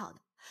心不跳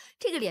的，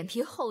这个脸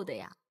皮厚的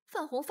呀，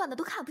泛红泛的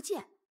都看不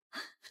见。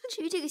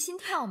至于这个心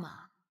跳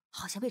嘛，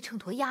好像被秤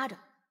砣压着，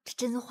这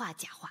真话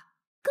假话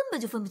根本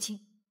就分不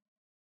清。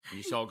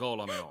你笑够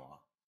了没有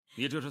啊？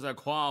你这是在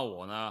夸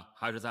我呢，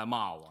还是在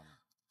骂我呢？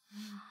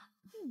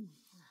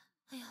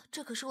哎呀，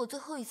这可是我最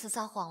后一次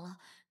撒谎了，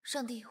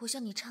上帝，我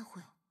向你忏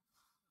悔。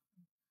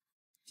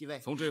几位，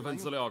从这份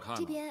资料看，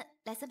这边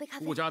来3杯咖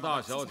啡。顾家大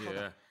小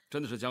姐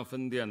真的是将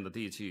分店的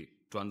地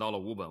契转到了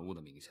吴本物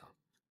的名下，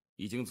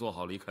已经做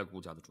好离开顾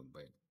家的准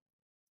备了。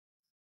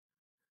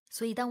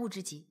所以当务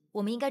之急，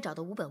我们应该找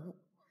到吴本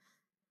物。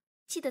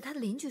记得他的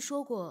邻居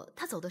说过，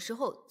他走的时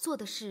候坐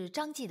的是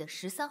张记的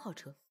13号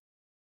车。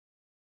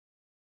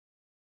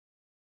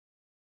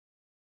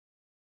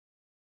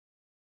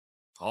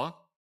好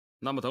啊，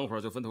那么等会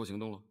儿就分头行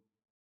动了。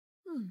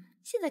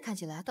现在看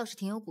起来倒是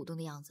挺有鼓动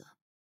的样子。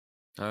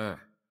哎，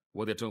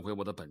我得挣回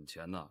我的本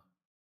钱呐，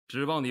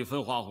指望你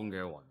分花红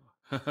给我呀？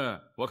呵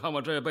呵，我看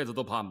我这辈子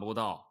都盼不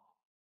到。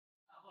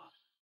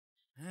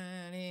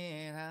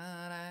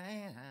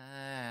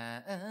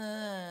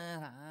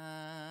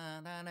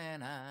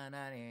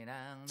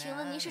请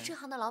问您是这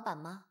行的老板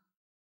吗？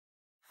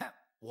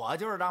我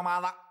就是张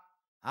麻子，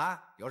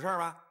啊，有事儿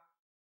吗？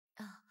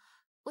啊，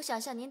我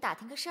想向您打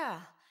听个事儿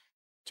啊，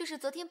就是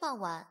昨天傍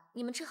晚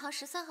你们车行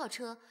13号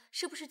车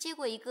是不是接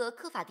过一个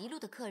克法迪路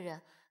的客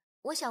人？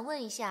我想问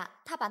一下，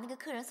他把那个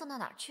客人送到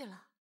哪儿去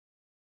了？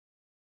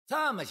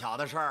这么小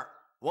的事儿，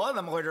我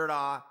怎么会知道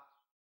啊？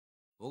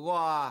不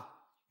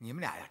过你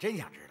们俩要真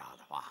想知道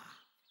的话，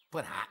不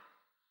难，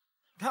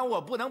但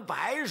我不能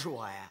白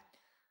说呀。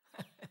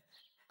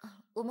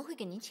我们会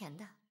给您钱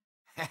的。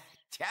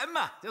钱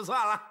嘛，就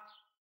算了。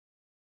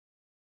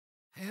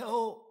哎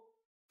呦，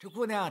这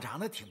姑娘长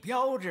得挺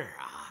标致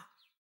啊！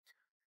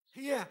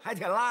哎呀，还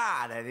挺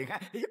辣的，你看。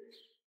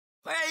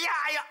哎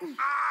呀呀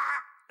啊！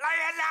来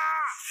人呐！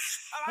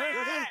来人！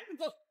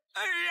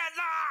人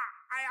呐！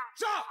哎呀！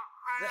上！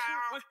哎呀！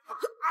哎呀！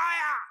哎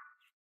呀！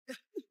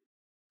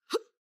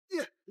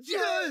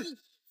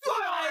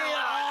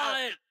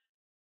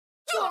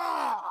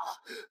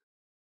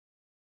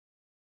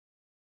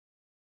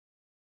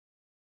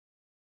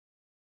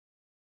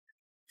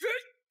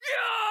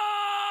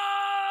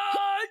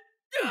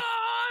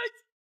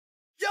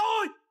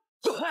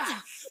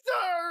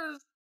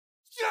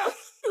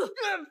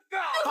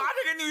把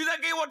这个女的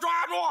给我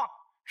抓住！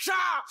上！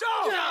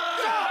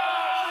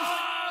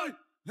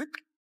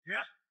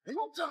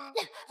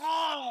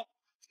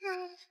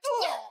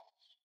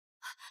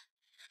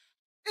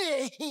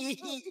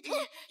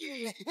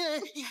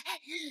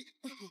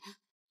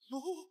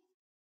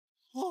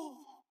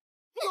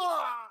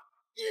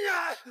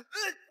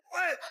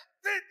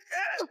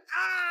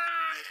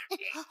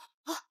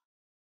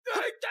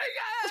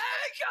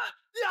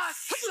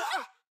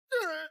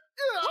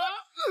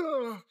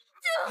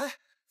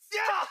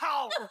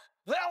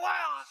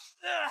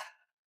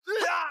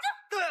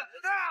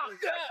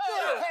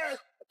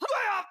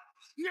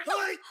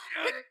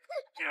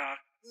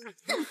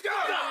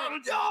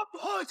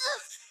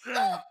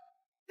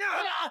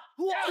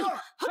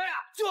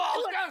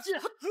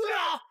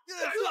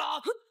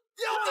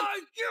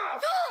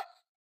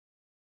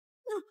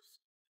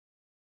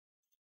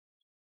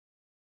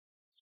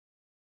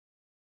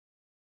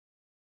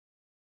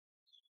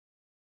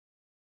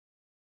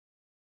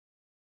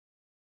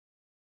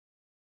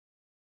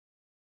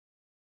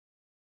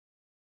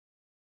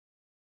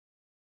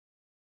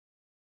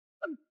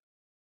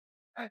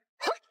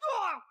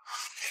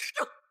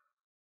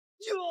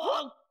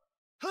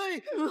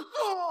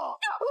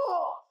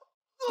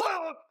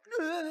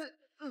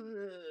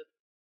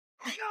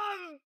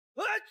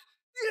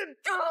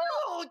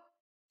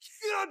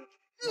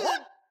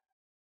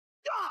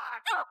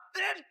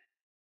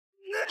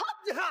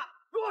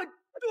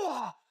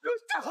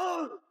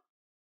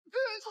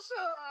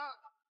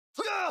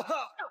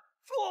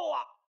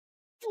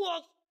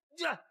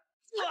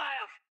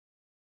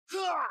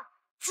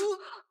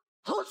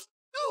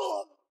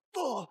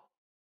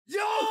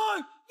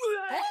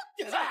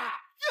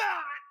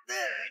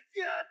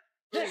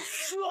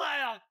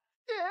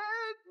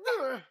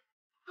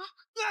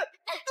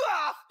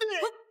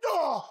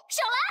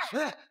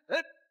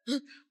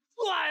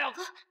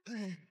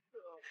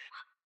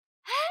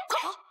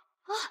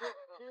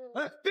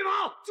别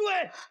跑！诸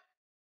位，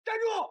站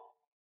住！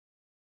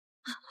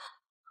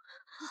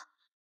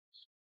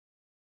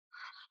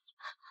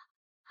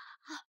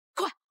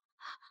快，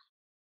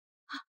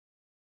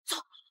走！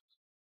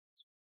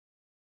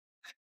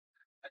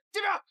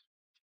这边，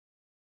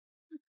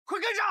快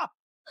跟上！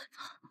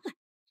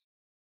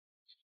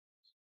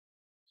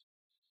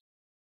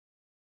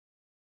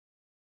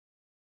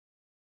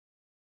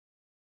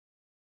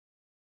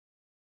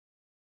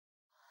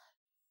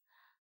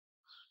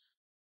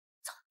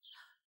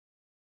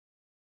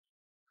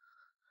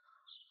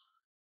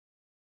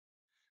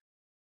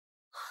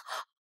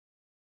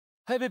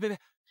哎，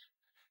别！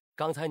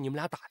刚才你们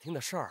俩打听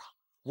的事儿啊，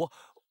我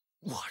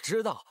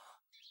知道。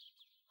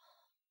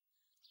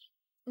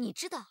你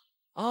知道？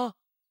啊，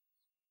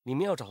你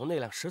们要找的那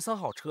辆13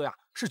号车呀，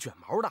是卷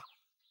毛的，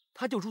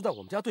他就住在我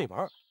们家对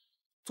门。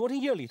昨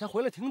天夜里他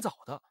回来挺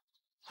早的，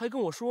还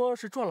跟我说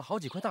是赚了好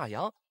几块大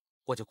洋，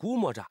我就估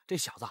摸着这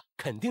小子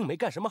肯定没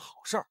干什么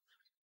好事儿。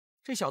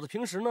这小子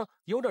平时呢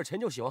有点钱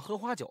就喜欢喝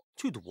花酒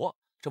去赌，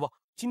这不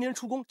今天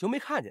出宫就没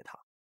看见他。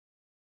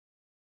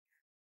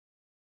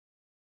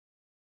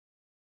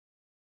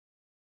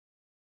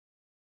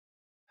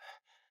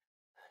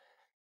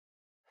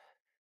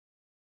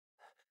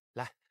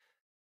来，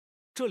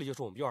这里就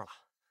是我们院了。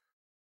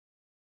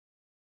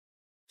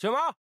卷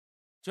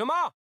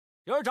毛，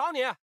有人找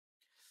你。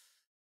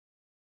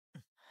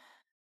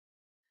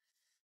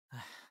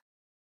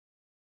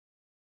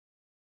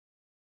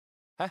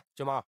哎，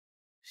卷毛，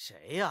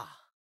谁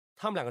呀？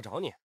他们两个找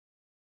你。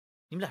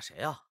你们俩谁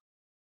呀？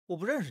我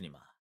不认识你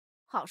们。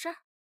好事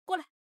儿，过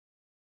来。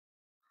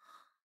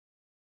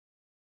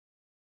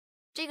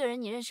这个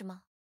人你认识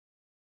吗？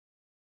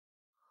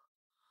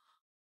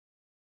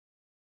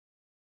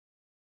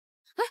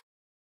哎，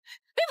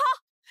别跑，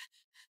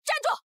站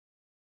住！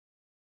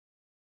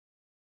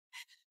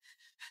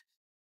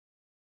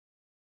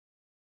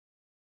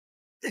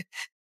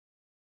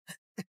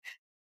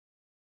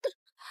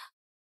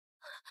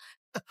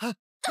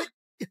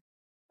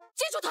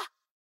接住他！